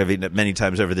York, which I've eaten at many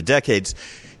times over the decades.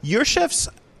 Your chefs,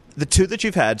 the two that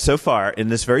you've had so far in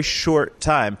this very short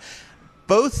time,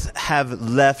 both have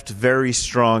left very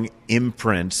strong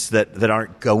imprints that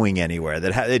aren't going anywhere.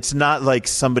 It's not like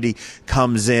somebody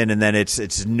comes in and then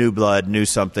it's new blood, new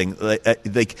something.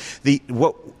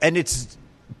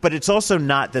 But it's also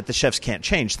not that the chefs can't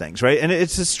change things, right? And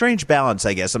it's a strange balance,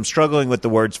 I guess. I'm struggling with the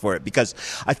words for it because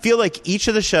I feel like each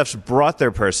of the chefs brought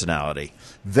their personality,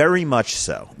 very much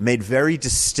so, made very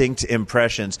distinct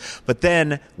impressions. But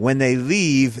then when they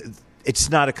leave,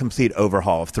 it's not a complete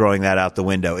overhaul of throwing that out the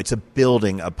window. It's a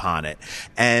building upon it.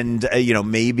 And,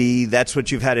 maybe that's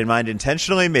what you've had in mind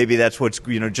intentionally. Maybe that's what's,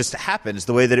 just happens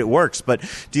the way that it works. But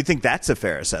do you think that's a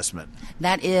fair assessment?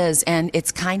 That is. And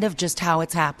it's kind of just how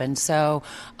it's happened. So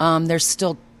there's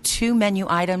still 2 menu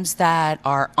items that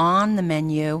are on the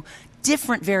menu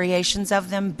different variations of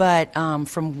them, but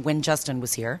from when Justin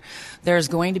was here. There's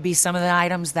going to be some of the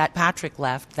items that Patrick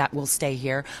left that will stay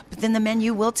here, but then the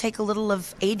menu will take a little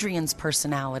of Adrian's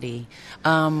personality,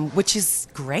 which is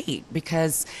great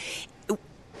because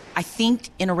I think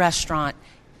in a restaurant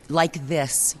like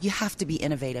this, you have to be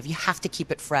innovative. You have to keep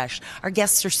it fresh. Our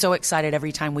guests are so excited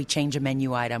every time we change a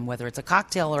menu item, whether it's a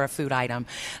cocktail or a food item.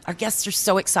 Our guests are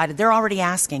so excited. They're already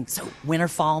asking, so when are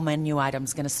fall menu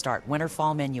items going to start? When are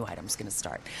fall menu items going to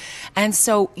start? And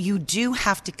so you do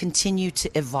have to continue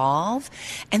to evolve,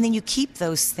 and then you keep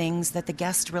those things that the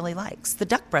guest really likes. The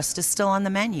duck breast is still on the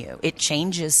menu. It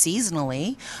changes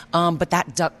seasonally, but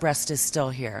that duck breast is still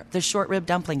here. The short rib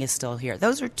dumpling is still here.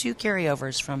 Those are 2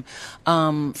 carryovers from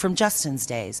Justin's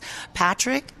days.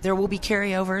 Patrick, there will be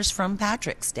carryovers from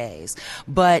Patrick's days.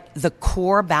 But the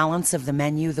core balance of the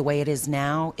menu, the way it is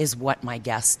now, is what my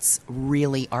guests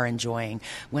really are enjoying.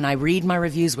 When I read my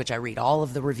reviews, which I read all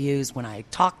of the reviews, when I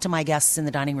talk to my guests in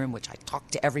the dining room, which I talk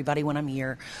to everybody when I'm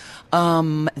here,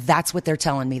 that's what they're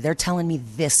telling me. They're telling me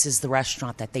this is the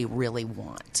restaurant that they really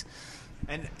want.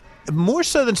 And more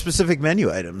so than specific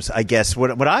menu items, I guess,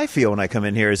 what I feel when I come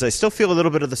in here is I still feel a little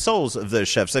bit of the souls of those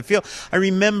chefs. I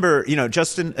remember,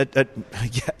 Justin,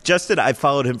 I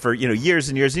followed him for, years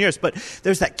and years and years, but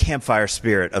there's that campfire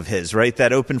spirit of his, right?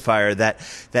 That open fire,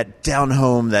 that down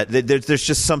home, there's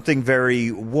just something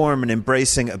very warm and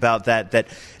embracing about that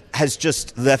has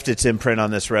just left its imprint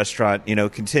on this restaurant,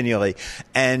 continually.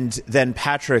 And then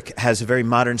Patrick has a very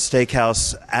modern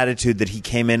steakhouse attitude that he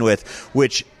came in with,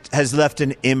 which has left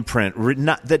an imprint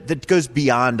that goes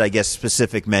beyond, I guess,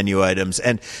 specific menu items.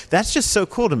 And that's just so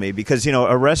cool to me because,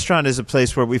 a restaurant is a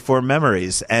place where we form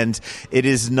memories. And it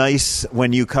is nice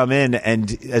when you come in,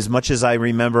 and as much as I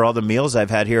remember all the meals I've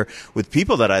had here with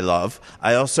people that I love,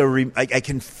 I also I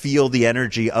can feel the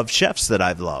energy of chefs that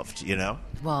I've loved,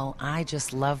 Well, I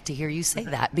just love to hear you say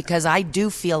that because I do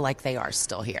feel like they are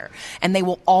still here. And they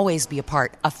will always be a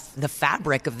part of the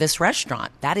fabric of this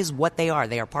restaurant. That is what they are.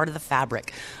 They are part of the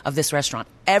fabric of this restaurant.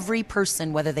 Every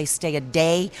person, whether they stay a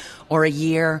day or a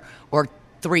year or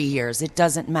 3 years, it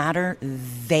doesn't matter.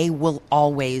 They will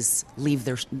always leave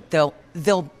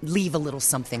they'll leave a little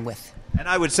something with. And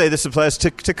I would say this applies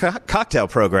to cocktail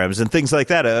programs and things like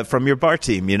that from your bar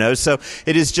team, So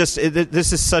it is just,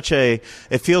 this is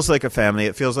it feels like a family.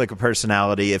 It feels like a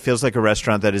personality. It feels like a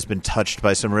restaurant that has been touched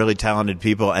by some really talented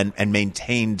people and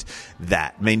maintained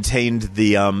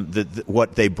the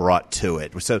what they brought to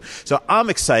it. So I'm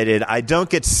excited. I don't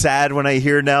get sad when I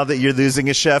hear now that you're losing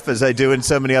a chef as I do in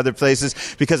so many other places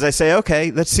because I say,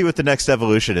 okay, let's see what the next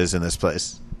evolution is in this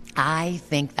place. I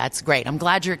think that's great. I'm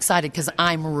glad you're excited because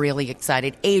I'm really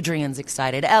excited. Adrian's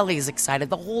excited. Ellie's excited.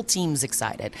 The whole team's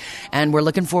excited. And we're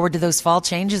looking forward to those fall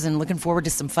changes and looking forward to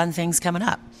some fun things coming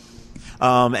up.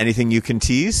 Anything you can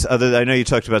tease? I know you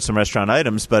talked about some restaurant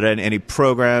items, but any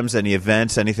programs, any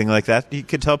events, anything like that you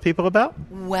could tell people about?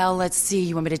 Well, let's see.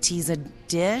 You want me to tease a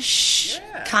dish?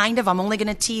 Yeah. Kind of. I'm only going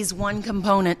to tease one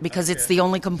component because it's the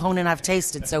only component I've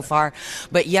tasted so far.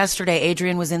 But yesterday,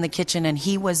 Adrian was in the kitchen and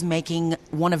he was making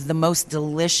one of the most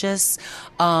delicious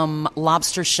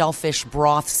lobster shellfish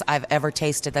broths I've ever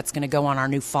tasted. That's going to go on our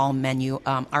new fall menu,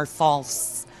 our fall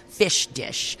fish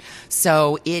dish.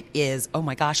 So it is, oh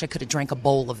my gosh, I could have drank a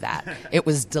bowl of that. It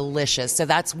was delicious. So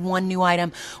that's one new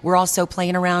item. We're also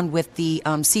playing around with the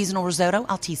seasonal risotto.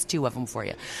 I'll tease 2 of them for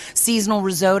you. Seasonal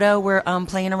risotto we're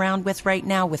playing around with right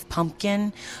now with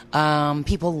pumpkin.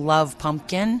 People love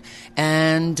pumpkin.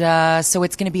 And so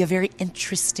it's going to be a very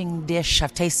interesting dish.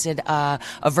 I've tasted a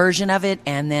version of it,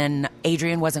 and then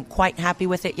Adrian wasn't quite happy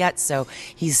with it yet. So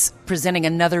he's presenting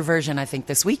another version, I think,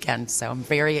 this weekend. So I'm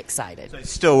very excited. So he's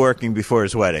still working before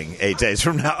his wedding 8 days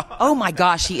from now. Oh my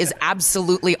gosh, he is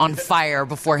absolutely on fire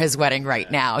before his wedding right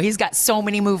now. He's got so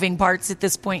many moving parts at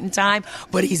this point in time,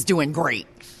 but he's doing great.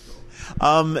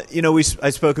 I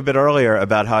spoke a bit earlier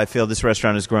about how I feel this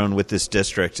restaurant has grown with this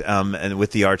district and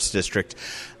with the Arts District.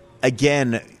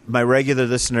 Again, my regular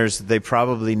listeners, they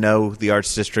probably know the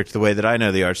Arts District the way that I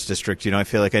know the Arts District. I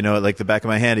feel like I know it like the back of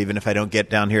my hand, even if I don't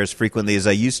get down here as frequently as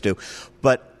I used to.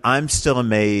 But I'm still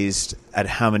amazed at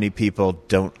how many people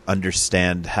don't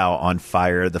understand how on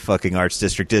fire the fucking Arts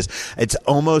District is. It's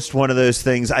almost one of those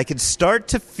things. I can start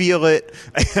to feel it.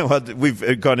 Well,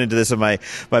 we've gone into this on my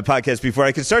podcast before.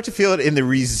 I can start to feel it in the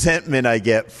resentment I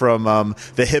get from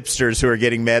the hipsters who are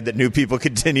getting mad that new people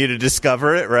continue to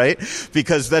discover it, right?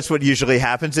 Because that's what usually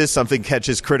happens. happens is something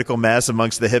catches critical mass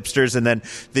amongst the hipsters, and then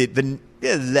the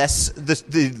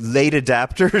late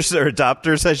adapters or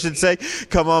adopters, I should say,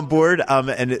 come on board,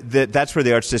 and that's where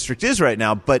the Arts District is right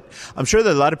now. But I'm sure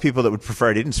there are a lot of people that would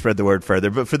prefer I didn't spread the word further.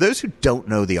 But for those who don't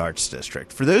know the Arts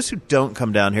District, for those who don't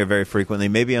come down here very frequently,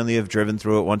 maybe only have driven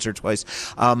through it once or twice,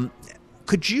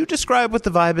 could you describe what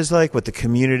the vibe is like, what the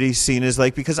community scene is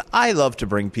like? Because I love to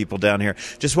bring people down here,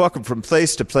 just walk them from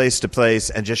place to place to place,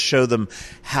 and just show them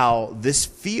how this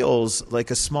feels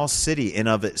like a small city in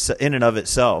and of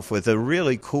itself, with a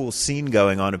really cool scene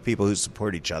going on of people who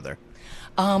support each other.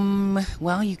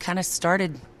 Well, you kind of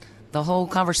started the whole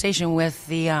conversation with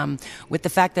the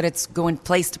fact that it's going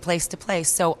place to place to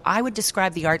place. So I would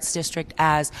describe the Arts District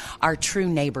as our true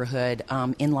neighborhood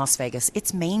in Las Vegas.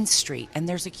 It's Main Street, and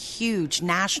there's a huge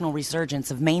national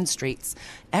resurgence of Main Streets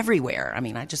everywhere. I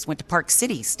mean, I just went to Park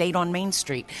City, stayed on Main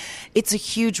Street. It's a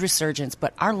huge resurgence,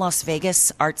 but our Las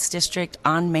Vegas Arts District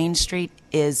on Main Street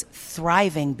is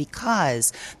thriving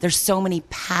because there's so many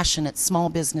passionate small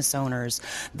business owners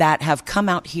that have come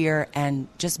out here and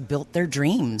just built their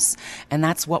dreams. And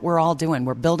that's what we're all doing.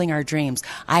 We're building our dreams.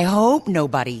 I hope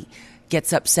nobody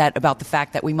gets upset about the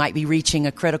fact that we might be reaching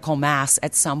a critical mass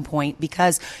at some point,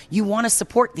 because you want to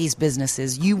support these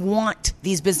businesses. You want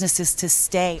these businesses to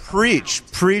stay. Preach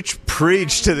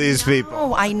to these people.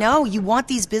 Oh, I know. You want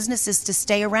these businesses to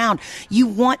stay around. You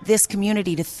want this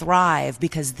community to thrive,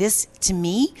 because this, to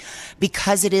me,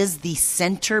 because it is the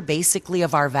center basically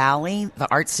of our valley,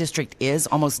 the Arts District is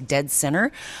almost dead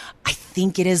center. I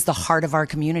think it is the heart of our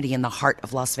community and the heart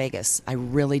of Las Vegas. I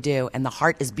really do. And the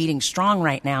heart is beating strong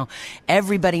right now.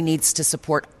 Everybody needs to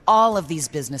support all of these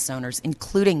business owners,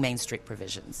 including Main Street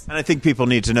Provisions. And I think people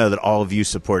need to know that all of you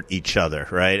support each other,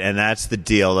 right? And that's the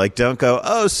deal. Like, don't go,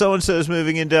 oh, so-and-so is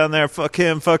moving in down there, fuck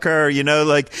him, fuck her,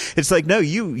 like, it's like, no,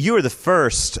 you are the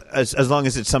first, as long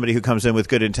as it's somebody who comes in with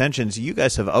good intentions. You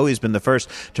guys have always been the first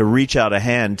to reach out a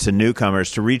hand to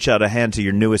newcomers, to reach out a hand to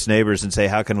your newest neighbors and say,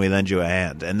 how can we lend you a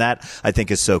hand? And that, I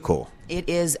think, is so cool. It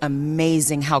is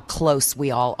amazing how close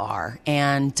we all are.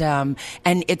 And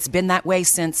it's been that way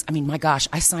since, I mean, my gosh,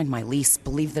 I signed my lease,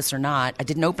 believe this or not. I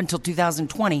didn't open until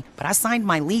 2020, but I signed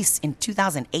my lease in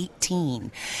 2018.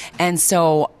 And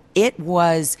so there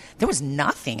was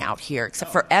nothing out here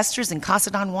except for Esther's and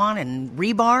Casa Don Juan and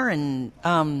Rebar and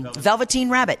Velveteen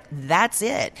Rabbit. That's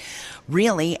it,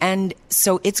 really. And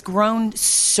so it's grown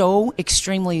so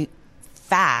extremely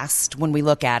fast when we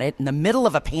look at it, in the middle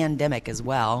of a pandemic as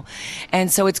well.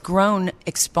 And so it's grown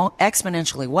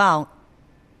exponentially well,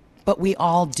 but we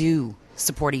all do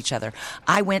support each other.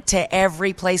 I went to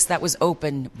every place that was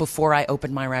open before I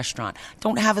opened my restaurant.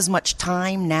 Don't have as much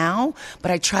time now,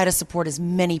 but I try to support as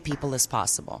many people as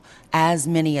possible, as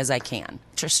many as I can.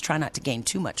 Just try not to gain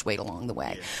too much weight along the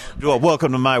way. Well,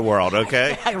 welcome to my world,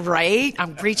 okay? Right?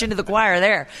 I'm preaching to the choir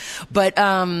there. But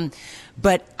I'll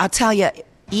tell you,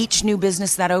 each new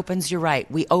business that opens, you're right,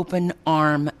 we open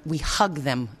arm, we hug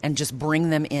them and just bring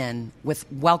them in,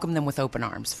 welcome them with open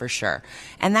arms, for sure.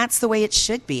 And that's the way it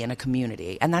should be in a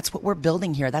community. And that's what we're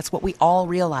building here. That's what we all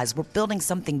realize. We're building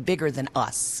something bigger than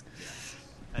us.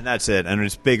 And that's it. And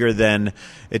it's bigger than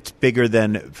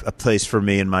a place for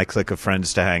me and my clique of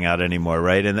friends to hang out anymore,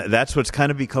 right? And that's what's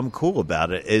kind of become cool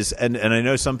about it is, and I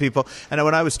know some people, I know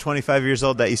when I was 25 years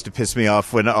old, that used to piss me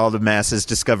off when all the masses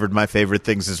discovered my favorite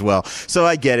things as well. So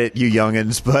I get it, you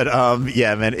youngins, but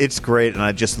yeah, man, it's great. And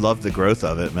I just love the growth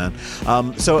of it, man.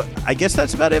 So I guess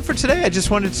that's about it for today. I just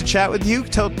wanted to chat with you.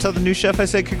 Tell the new chef I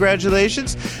say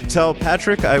congratulations. Tell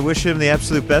Patrick I wish him the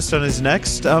absolute best on his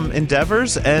next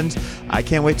endeavors. And I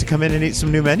can't wait to come in and eat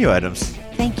some new menu items.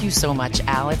 Thank you so much,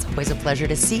 Al. It's always a pleasure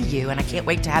to see you, and I can't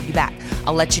wait to have you back.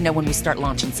 I'll let you know when we start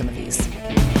launching some of these.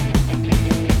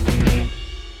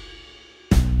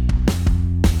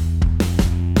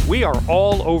 We are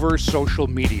all over social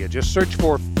media. Just search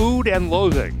for Food and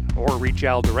Loathing or reach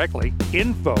Al directly,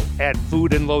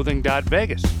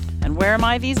 info@foodandloathing.vegas. And where am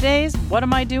I these days? What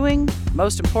am I doing?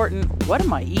 Most important, what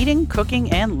am I eating,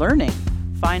 cooking, and learning?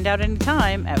 Find out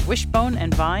anytime at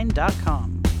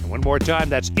wishboneandvine.com. One more time,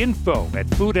 that's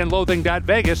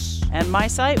info@foodandloathing.vegas. And my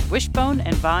site,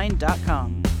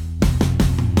 wishboneandvine.com.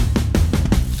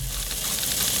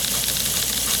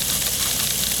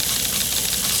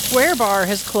 Square Bar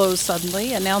has closed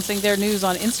suddenly, announcing their news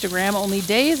on Instagram only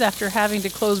days after having to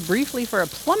close briefly for a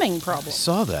plumbing problem. I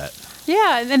saw that.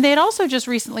 Yeah, and they had also just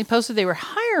recently posted they were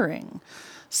hiring.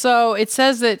 So it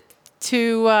says that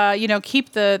to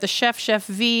keep the Chef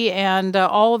V and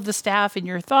all of the staff in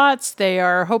your thoughts. They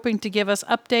are hoping to give us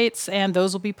updates, and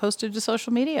those will be posted to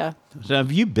social media. So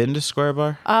have you been to Square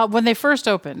Bar? When they first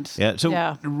opened. Yeah.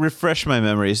 So refresh my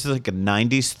memory. Is it like a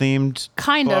 90s themed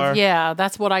Kind bar? of, yeah.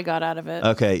 That's what I got out of it.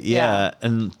 Okay, yeah.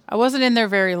 And I wasn't in there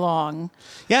very long.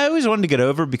 yeah, I always wanted to get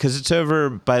over because it's over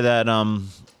by that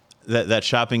that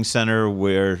shopping center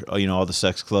where all the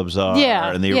sex clubs are,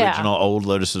 and the original old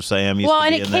Lotus of Siam used to be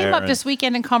and in it there. came up this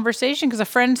weekend in conversation because a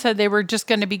friend said they were just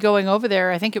going to be going over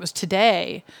there. I think it was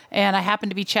today, and I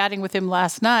happened to be chatting with him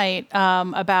last night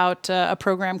about a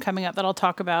program coming up that I'll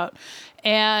talk about.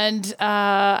 And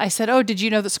I said, "Oh, did you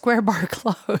know that Square Bar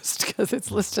closed because it's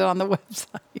listed on the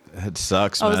website?" It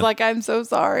sucks, man. I was like, "I'm so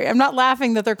sorry." I'm not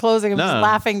laughing that they're closing. I'm just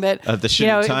laughing that the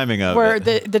shitty timing of where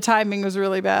it. the timing was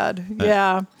really bad.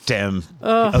 Yeah. Damn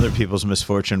other people's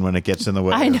misfortune when it gets in the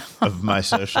way of my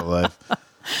social life.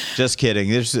 Just kidding.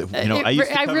 There's,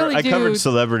 I covered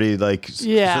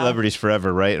celebrities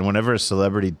forever, right? And whenever a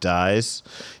celebrity dies,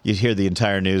 you hear the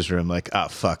entire newsroom like, "Oh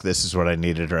fuck, this is what I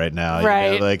needed right now."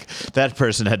 Right. Like that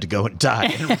person had to go and die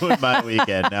and ruin my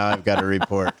weekend. Now I've got to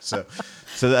report. So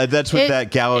that's what that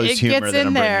gallows humor that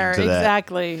I'm bringing to that.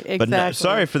 Exactly. But no,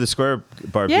 sorry for the Square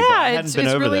Bar people. Yeah, I hadn't been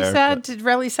over really there, sad.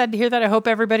 Really sad to hear that. I hope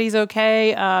everybody's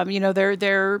okay.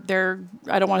 They're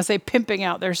I don't want to say pimping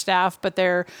out their staff, but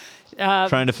they're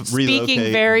trying to relocate.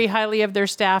 Speaking very highly of their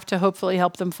staff to hopefully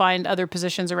help them find other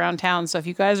positions around town. So if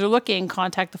you guys are looking,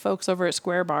 contact the folks over at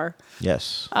Square Bar.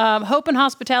 Yes. Hope and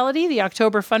Hospitality, the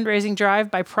October fundraising drive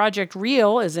by Project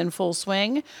Real is in full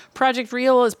swing. Project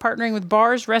Real is partnering with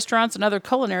bars, restaurants, and other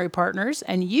culinary partners,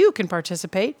 and you can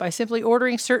participate by simply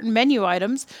ordering certain menu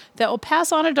items that will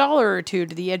pass on $1 or $2 to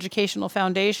the Educational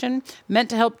Foundation, meant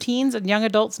to help teens and young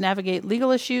adults navigate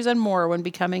legal issues and more when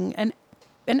becoming an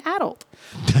adult.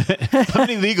 How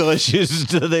many legal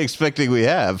issues are they expecting we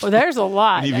have? Well, there's a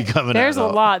lot. When you become an there's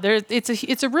adult. a lot.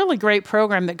 It's a really great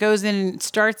program that goes in and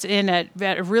starts in at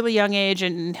a really young age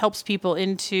and helps people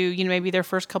into maybe their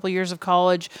first couple years of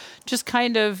college. Just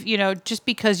kind of just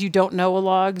because you don't know a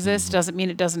law exists doesn't mean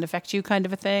it doesn't affect you, kind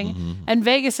of a thing. And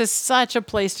Vegas is such a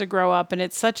place to grow up, and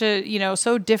it's such a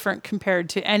so different compared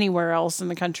to anywhere else in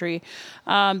the country.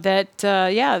 It's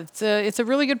a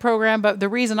really good program. But the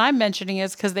reason I'm mentioning it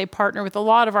is because they partner with a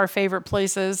lot of our favorite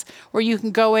places where you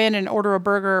can go in and order a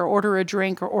burger or order a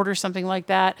drink or order something like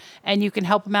that, and you can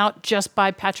help them out just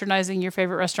by patronizing your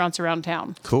favorite restaurants around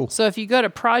town. Cool. So if you go to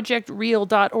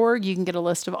projectreal.org, you can get a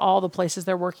list of all the places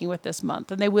they're working with this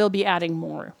month, and they will be adding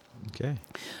more. Okay.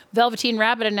 Velveteen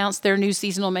Rabbit announced their new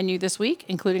seasonal menu this week,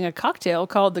 including a cocktail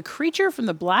called the Creature from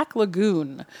the Black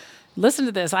Lagoon. Listen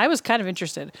to this. I was kind of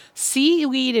interested.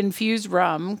 Seaweed-infused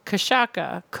rum,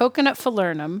 kashaka, coconut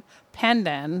falernum,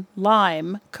 pandan,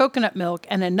 lime, coconut milk,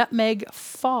 and a nutmeg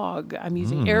fog. I'm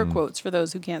using air quotes for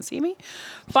those who can't see me.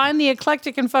 Find the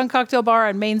eclectic and fun cocktail bar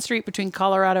on Main Street between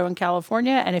Colorado and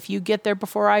California. And if you get there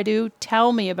before I do,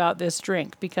 tell me about this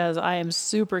drink because I am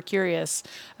super curious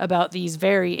about these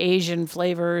very Asian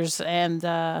flavors and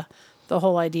the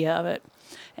whole idea of it.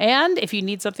 And if you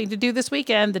need something to do this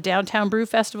weekend, the Downtown Brew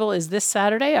Festival is this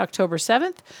Saturday, October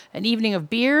 7th, an evening of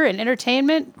beer and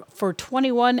entertainment for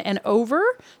 21 and over.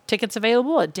 Tickets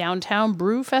available at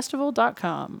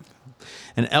downtownbrewfestival.com.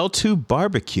 And L2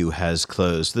 Barbecue has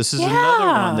closed. This is another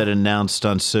one that announced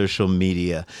on social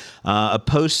media. A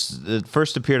post that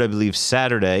first appeared, I believe,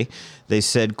 Saturday. They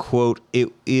said, quote, "It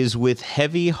is with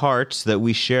heavy hearts that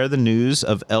we share the news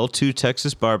of L2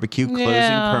 Texas Barbecue closing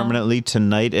permanently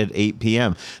tonight at 8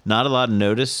 p.m. Not a lot of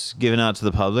notice given out to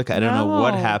the public. I don't know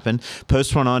what happened.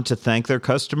 Post went on to thank their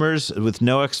customers with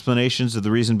no explanations of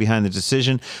the reason behind the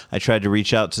decision. I tried to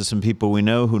reach out to some people we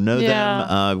know who know them.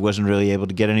 I wasn't really able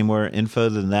to get any more info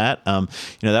than that.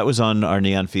 That was on our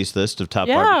Neon Feast list of top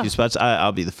barbecue spots.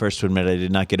 I'll be the first to admit I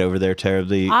did not get over there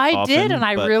terribly often. I did, and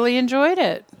I really enjoyed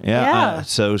it.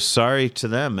 So sorry to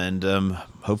them, and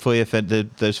hopefully if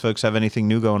those folks have anything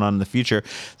new going on in the future,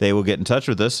 they will get in touch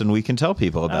with us and we can tell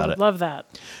people about it. Love that.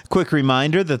 Quick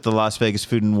reminder that the Las Vegas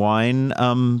Food and Wine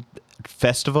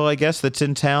festival, I guess, that's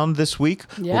in town this week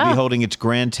will be holding its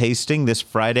grand tasting this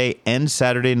Friday and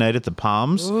Saturday night at the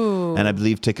Palms. Ooh. And I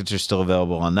believe tickets are still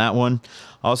available on that one.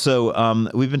 Also,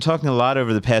 we've been talking a lot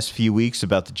over the past few weeks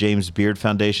about the James Beard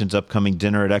Foundation's upcoming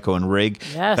dinner at Echo and Rig.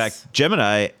 Yes. In fact,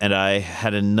 Gemini and I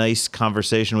had a nice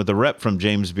conversation with a rep from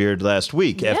James Beard last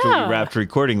week after we wrapped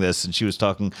recording this, and she was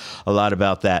talking a lot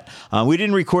about that. We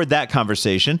didn't record that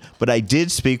conversation, but I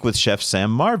did speak with Chef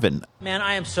Sam Marvin. Man,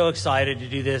 I am so excited to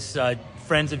do this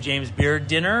Friends of James Beard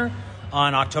dinner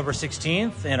on October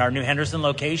 16th in our New Henderson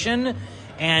location.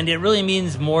 And it really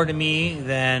means more to me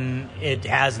than it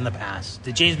has in the past.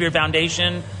 The James Beard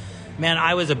Foundation, man,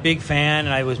 I was a big fan,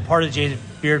 and I was part of the James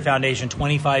Beard Foundation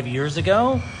 25 years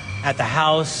ago at the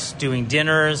house doing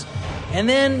dinners. And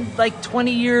then,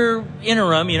 20-year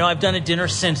interim, I've done a dinner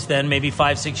since then, maybe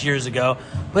 5-6 years ago.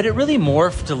 But it really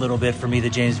morphed a little bit for me, the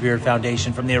James Beard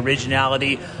Foundation, from the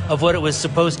originality of what it was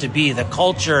supposed to be, the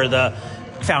culture, the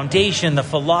foundation, the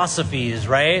philosophies,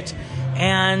 right?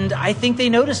 And I think they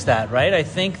noticed that, right? I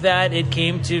think that it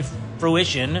came to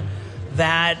fruition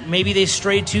that maybe they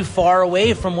strayed too far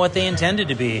away from what they intended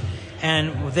to be.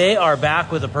 And they are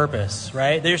back with a purpose,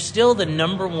 right? They're still the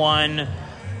number one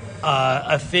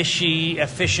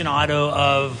aficionado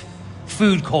of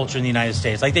food culture in the United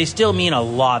States. They still mean a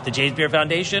lot. The James Beard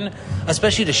Foundation,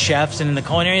 especially the chefs and in the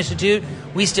Culinary Institute,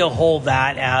 we still hold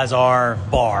that as our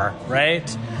bar,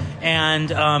 right?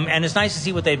 And it's nice to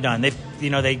see what they've done.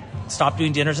 They stopped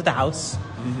doing dinners at the house,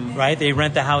 right? They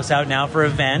rent the house out now for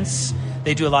events.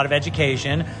 They do a lot of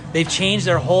education. They've changed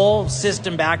their whole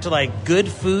system back to good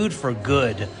food for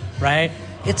good, right?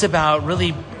 It's about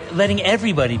really letting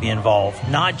everybody be involved,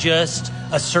 not just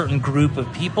a certain group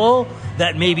of people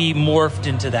that maybe morphed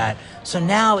into that. So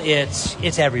now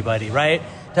it's everybody, right?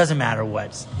 Doesn't matter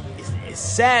what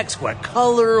sex, what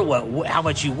color, how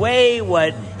much you weigh,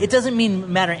 it doesn't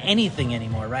matter anything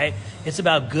anymore, right? It's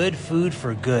about good food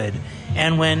for good.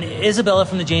 And when Isabella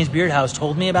from the James Beard House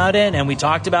told me about it and we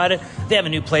talked about it, they have a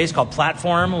new place called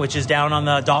Platform, which is down on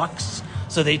the docks.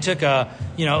 So they took a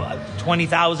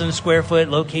 20,000 square foot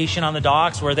location on the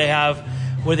docks where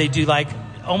they do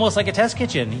almost like a test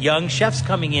kitchen. Young chefs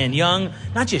coming in,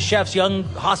 not just chefs, young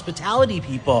hospitality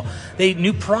people.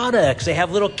 New products. They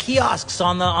have little kiosks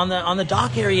on the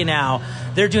dock area now.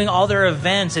 They're doing all their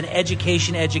events and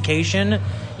education.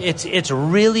 It's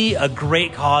really a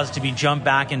great cause to be jumped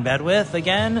back in bed with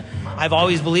again. I've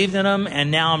always believed in them, and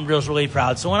now I'm really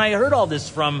proud. So when I heard all this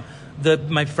from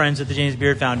my friends at the James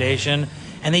Beard Foundation,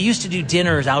 and they used to do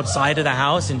dinners outside of the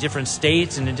house in different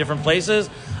states and in different places,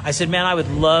 I said, man, I would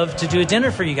love to do a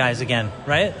dinner for you guys again,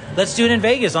 right? Let's do it in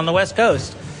Vegas on the West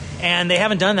Coast. And they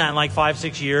haven't done that in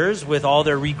 5-6 years with all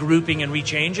their regrouping and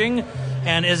rechanging.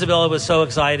 And Isabella was so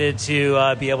excited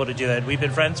to be able to do it. We've been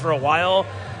friends for a while,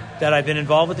 that I've been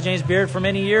involved with the James Beard for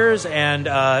many years, and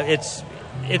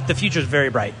the future is very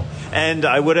bright. And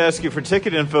I would ask you for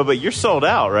ticket info, but you're sold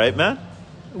out, right, man?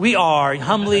 We are.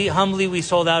 Humbly, we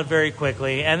sold out very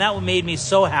quickly. And that made me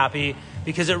so happy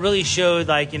because it really showed,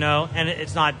 and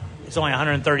it's only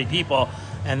 130 people,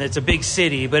 and it's a big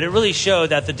city, but it really showed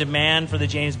that the demand for the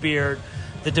James Beard,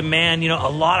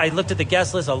 I looked at the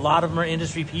guest list, a lot of them are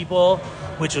industry people,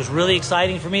 which was really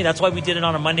exciting for me. That's why we did it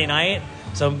on a Monday night.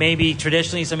 So maybe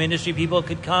traditionally some industry people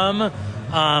could come.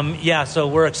 So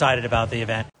we're excited about the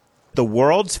event. The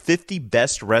World's 50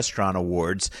 Best Restaurant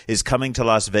Awards is coming to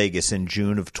Las Vegas in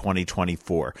June of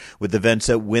 2024, with events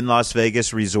at Wynn Las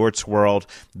Vegas Resorts World,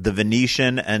 the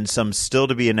Venetian, and some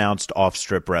still-to-be-announced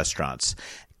off-strip restaurants,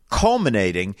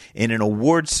 culminating in an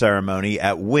awards ceremony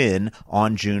at Wynn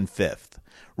on June 5th.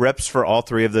 Reps for all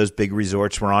three of those big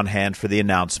resorts were on hand for the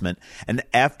announcement, and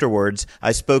afterwards,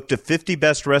 I spoke to 50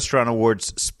 Best Restaurant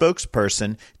Awards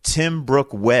spokesperson Tim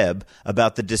Brooke Webb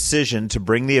about the decision to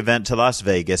bring the event to Las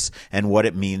Vegas and what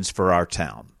it means for our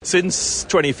town. Since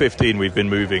 2015, we've been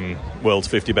moving World's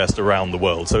 50 Best around the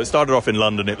world. So it started off in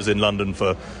London. It was in London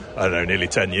for, nearly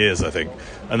 10 years, I think.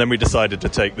 And then we decided to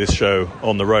take this show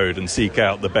on the road and seek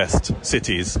out the best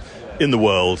cities in the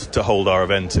world to hold our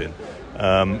event in.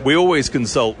 We always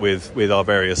consult with our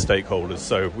various stakeholders.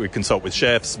 So we consult with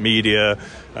chefs, media,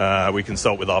 we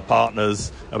consult with our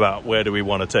partners about where do we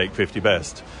want to take 50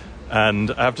 Best. And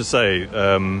I have to say,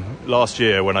 last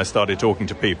year when I started talking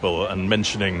to people and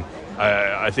mentioning,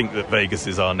 I think that Vegas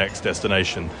is our next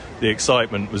destination, the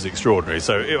excitement was extraordinary.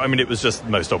 So, it was just the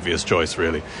most obvious choice,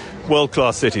 really.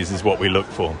 World-class cities is what we look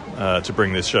for to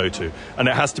bring this show to. And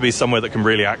it has to be somewhere that can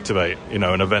really activate,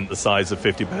 an event the size of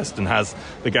 50 Best and has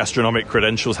the gastronomic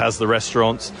credentials, has the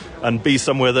restaurants, and be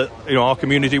somewhere that, our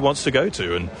community wants to go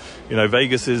to. And,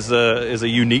 Vegas is a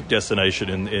unique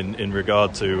destination in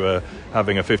regard to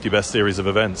having a 50 Best series of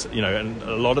events. And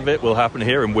a lot of it will happen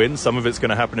here in Wynn. Some of it's going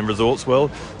to happen in Resorts World.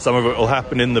 Some of it will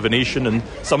happen in the Venetian, and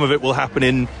some of it will happen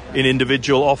in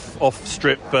individual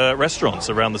off-strip restaurants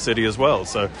around the city as well.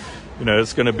 So,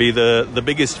 it's going to be the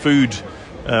biggest food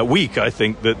week, I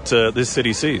think, that this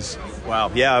city sees.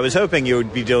 Wow. Yeah, I was hoping you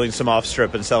would be doing some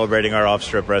off-strip and celebrating our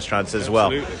off-strip restaurants as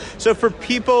well. So for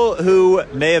people who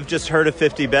may have just heard of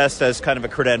 50 Best as kind of a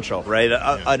credential, right,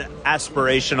 an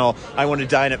aspirational, I want to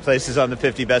dine at places on the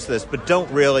 50 Best list, but don't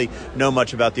really know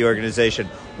much about the organization,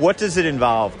 what does it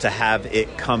involve to have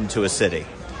it come to a city?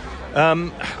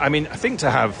 I think to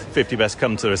have 50 Best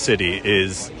come to a city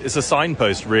is a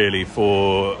signpost really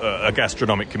for a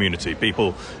gastronomic community,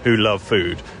 people who love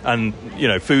food. And,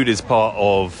 food is part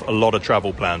of a lot of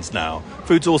travel plans now.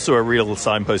 Food's also a real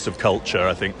signpost of culture,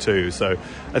 I think, too. So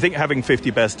I think having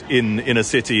 50 Best in a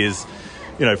city is,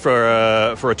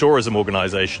 for a tourism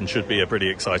organisation should be a pretty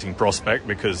exciting prospect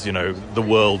because, the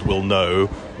world will know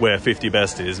where 50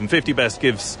 Best is. And 50 Best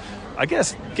gives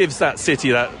that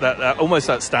city that almost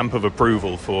that stamp of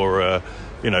approval for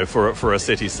a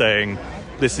city saying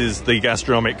this is the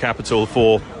gastronomic capital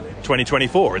for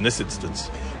 2024 in this instance.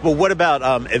 Well, what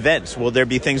about events? Will there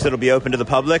be things that will be open to the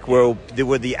public? Will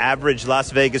the average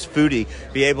Las Vegas foodie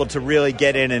be able to really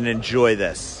get in and enjoy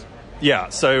this? Yeah,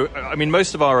 so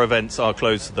most of our events are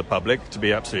closed to the public, to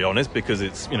be absolutely honest, because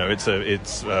it's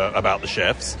about the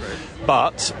chefs. Right.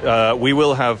 But we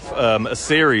will have a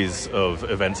series of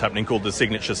events happening called the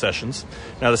Signature Sessions.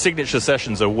 Now, the Signature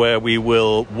Sessions are where we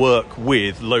will work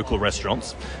with local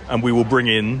restaurants, and we will bring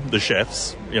in the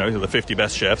chefs, the 50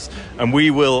 best chefs, and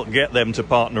we will get them to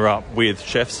partner up with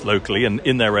chefs locally and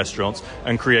in their restaurants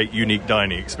and create unique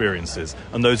dining experiences.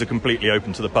 And those are completely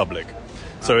open to the public.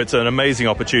 So it's an amazing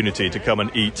opportunity to come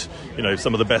and eat,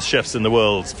 some of the best chefs in the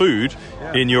world's food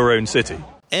in your own city.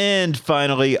 And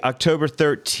finally, October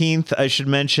 13th, I should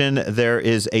mention, there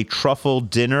is a truffle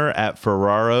dinner at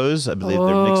Ferraro's. I believe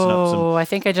they're mixing up some... Oh, I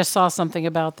think I just saw something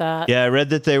about that. Yeah, I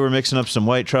read that they were mixing up some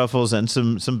white truffles and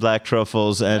some black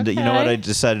truffles. And you know what? I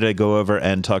decided to go over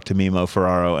and talk to Mimo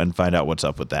Ferraro and find out what's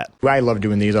up with that. I love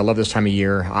doing these. I love this time of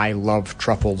year. I love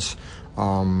truffles.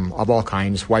 Of all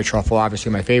kinds. White truffle,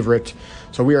 obviously my favorite.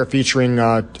 So we are featuring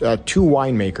two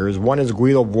winemakers. One is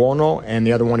Guido Buono and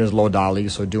the other one is Lodali.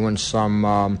 So doing some,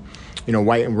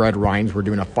 white and red wines. We're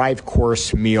doing a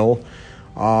 5-course meal.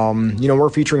 We're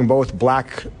featuring both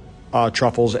black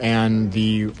truffles and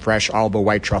the fresh Alba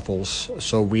white truffles.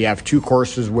 So we have 2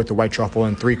 courses with the white truffle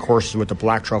and 3 courses with the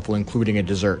black truffle, including a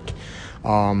dessert.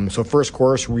 So first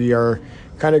course, we are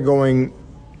kind of going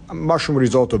mushroom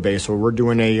risotto base. So we're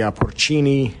doing a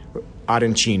porcini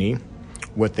arancini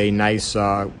with a nice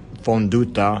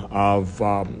fonduta of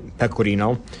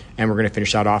pecorino, and we're going to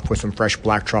finish that off with some fresh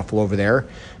black truffle over there.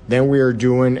 Then we are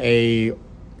doing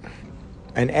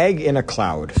an egg in a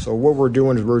cloud. So what we're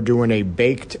doing is we're doing a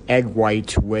baked egg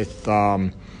white with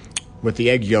the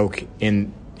egg yolk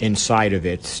inside of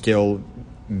it, still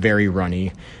very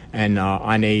runny, and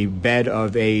on a bed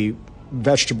of a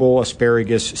vegetable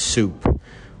asparagus soup.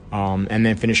 And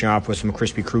then finishing off with some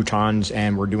crispy croutons,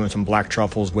 and we're doing some black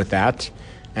truffles with that.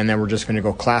 And then we're just going to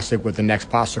go classic with the next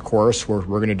pasta course. We're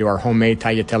going to do our homemade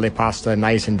tagliatelle pasta,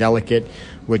 nice and delicate,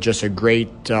 with just a great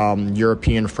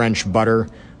European French butter,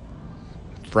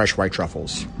 fresh white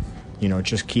truffles.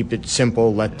 Just keep it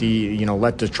simple. Let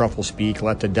the truffle speak.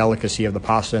 Let the delicacy of the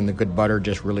pasta and the good butter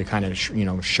just really kind of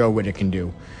show what it can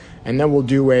do. And then we'll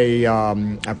do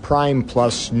a prime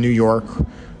plus New York.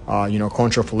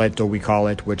 Contrafiletto we call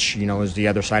it, which, is the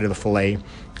other side of the filet.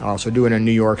 So doing a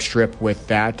New York strip with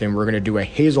that, and we're going to do a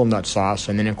hazelnut sauce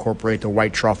and then incorporate the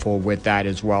white truffle with that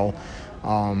as well.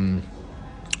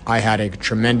 I had a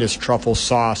tremendous truffle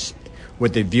sauce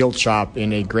with a veal chop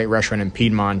in a great restaurant in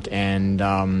Piedmont, and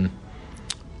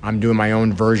I'm doing my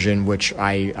own version, which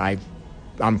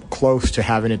I'm close to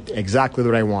having it exactly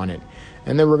what I wanted.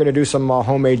 And then we're going to do some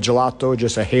homemade gelato,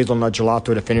 just a hazelnut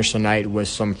gelato to finish the night with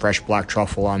some fresh black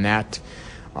truffle on that.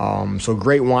 So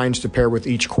great wines to pair with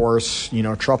each course,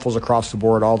 truffles across the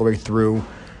board all the way through.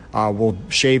 We'll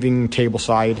shaving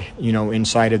tableside,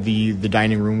 inside of the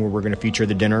dining room where we're going to feature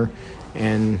the dinner.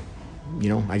 And,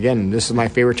 again, this is my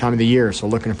favorite time of the year, so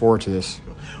looking forward to this.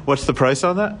 What's the price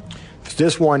on that?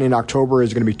 This one in October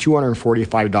is going to be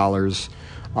 $245.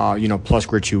 Plus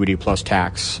gratuity, plus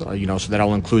tax, so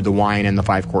that'll include the wine and the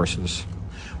 5 courses.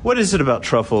 What is it about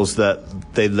truffles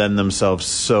that they lend themselves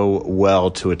so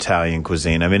well to Italian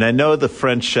cuisine? I know the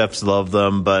French chefs love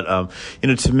them, but,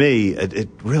 to me, it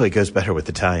really goes better with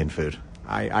Italian food.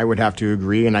 I would have to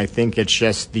agree, and I think it's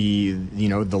just the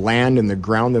land and the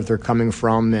ground that they're coming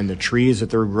from and the trees that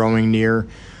they're growing near,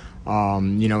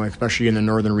 especially in the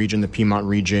northern region, the Piedmont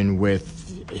region, with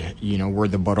where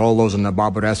the Barolos and the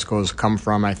Barbarescos come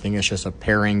from. I think it's just a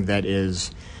pairing that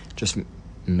is just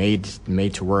made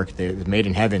to work. They're made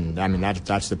in heaven.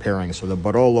 That's the pairing. So the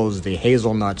Barolos, the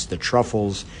hazelnuts, the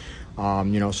truffles, we're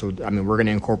going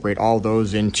to incorporate all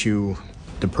those into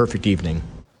the perfect evening.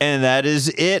 And that is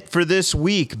it for this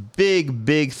week.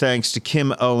 Big thanks to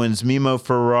Kim Owens, Mimo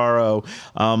Ferraro,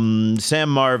 Sam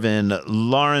Marvin,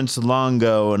 Lawrence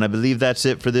Longo, and I believe that's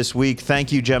it for this week.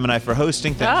 Thank you, Gemini, for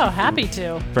hosting. Happy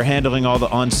to. For handling all the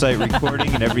on-site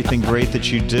recording and everything great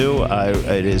that you do.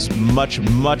 It is much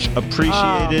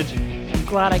appreciated. I'm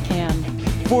glad I can.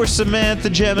 For Samantha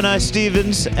Gemini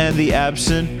Stevens and the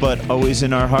absent, but always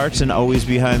in our hearts and always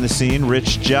behind the scene,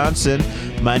 Rich Johnson,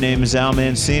 my name is Al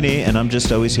Mancini, and I'm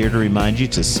just always here to remind you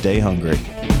to stay hungry.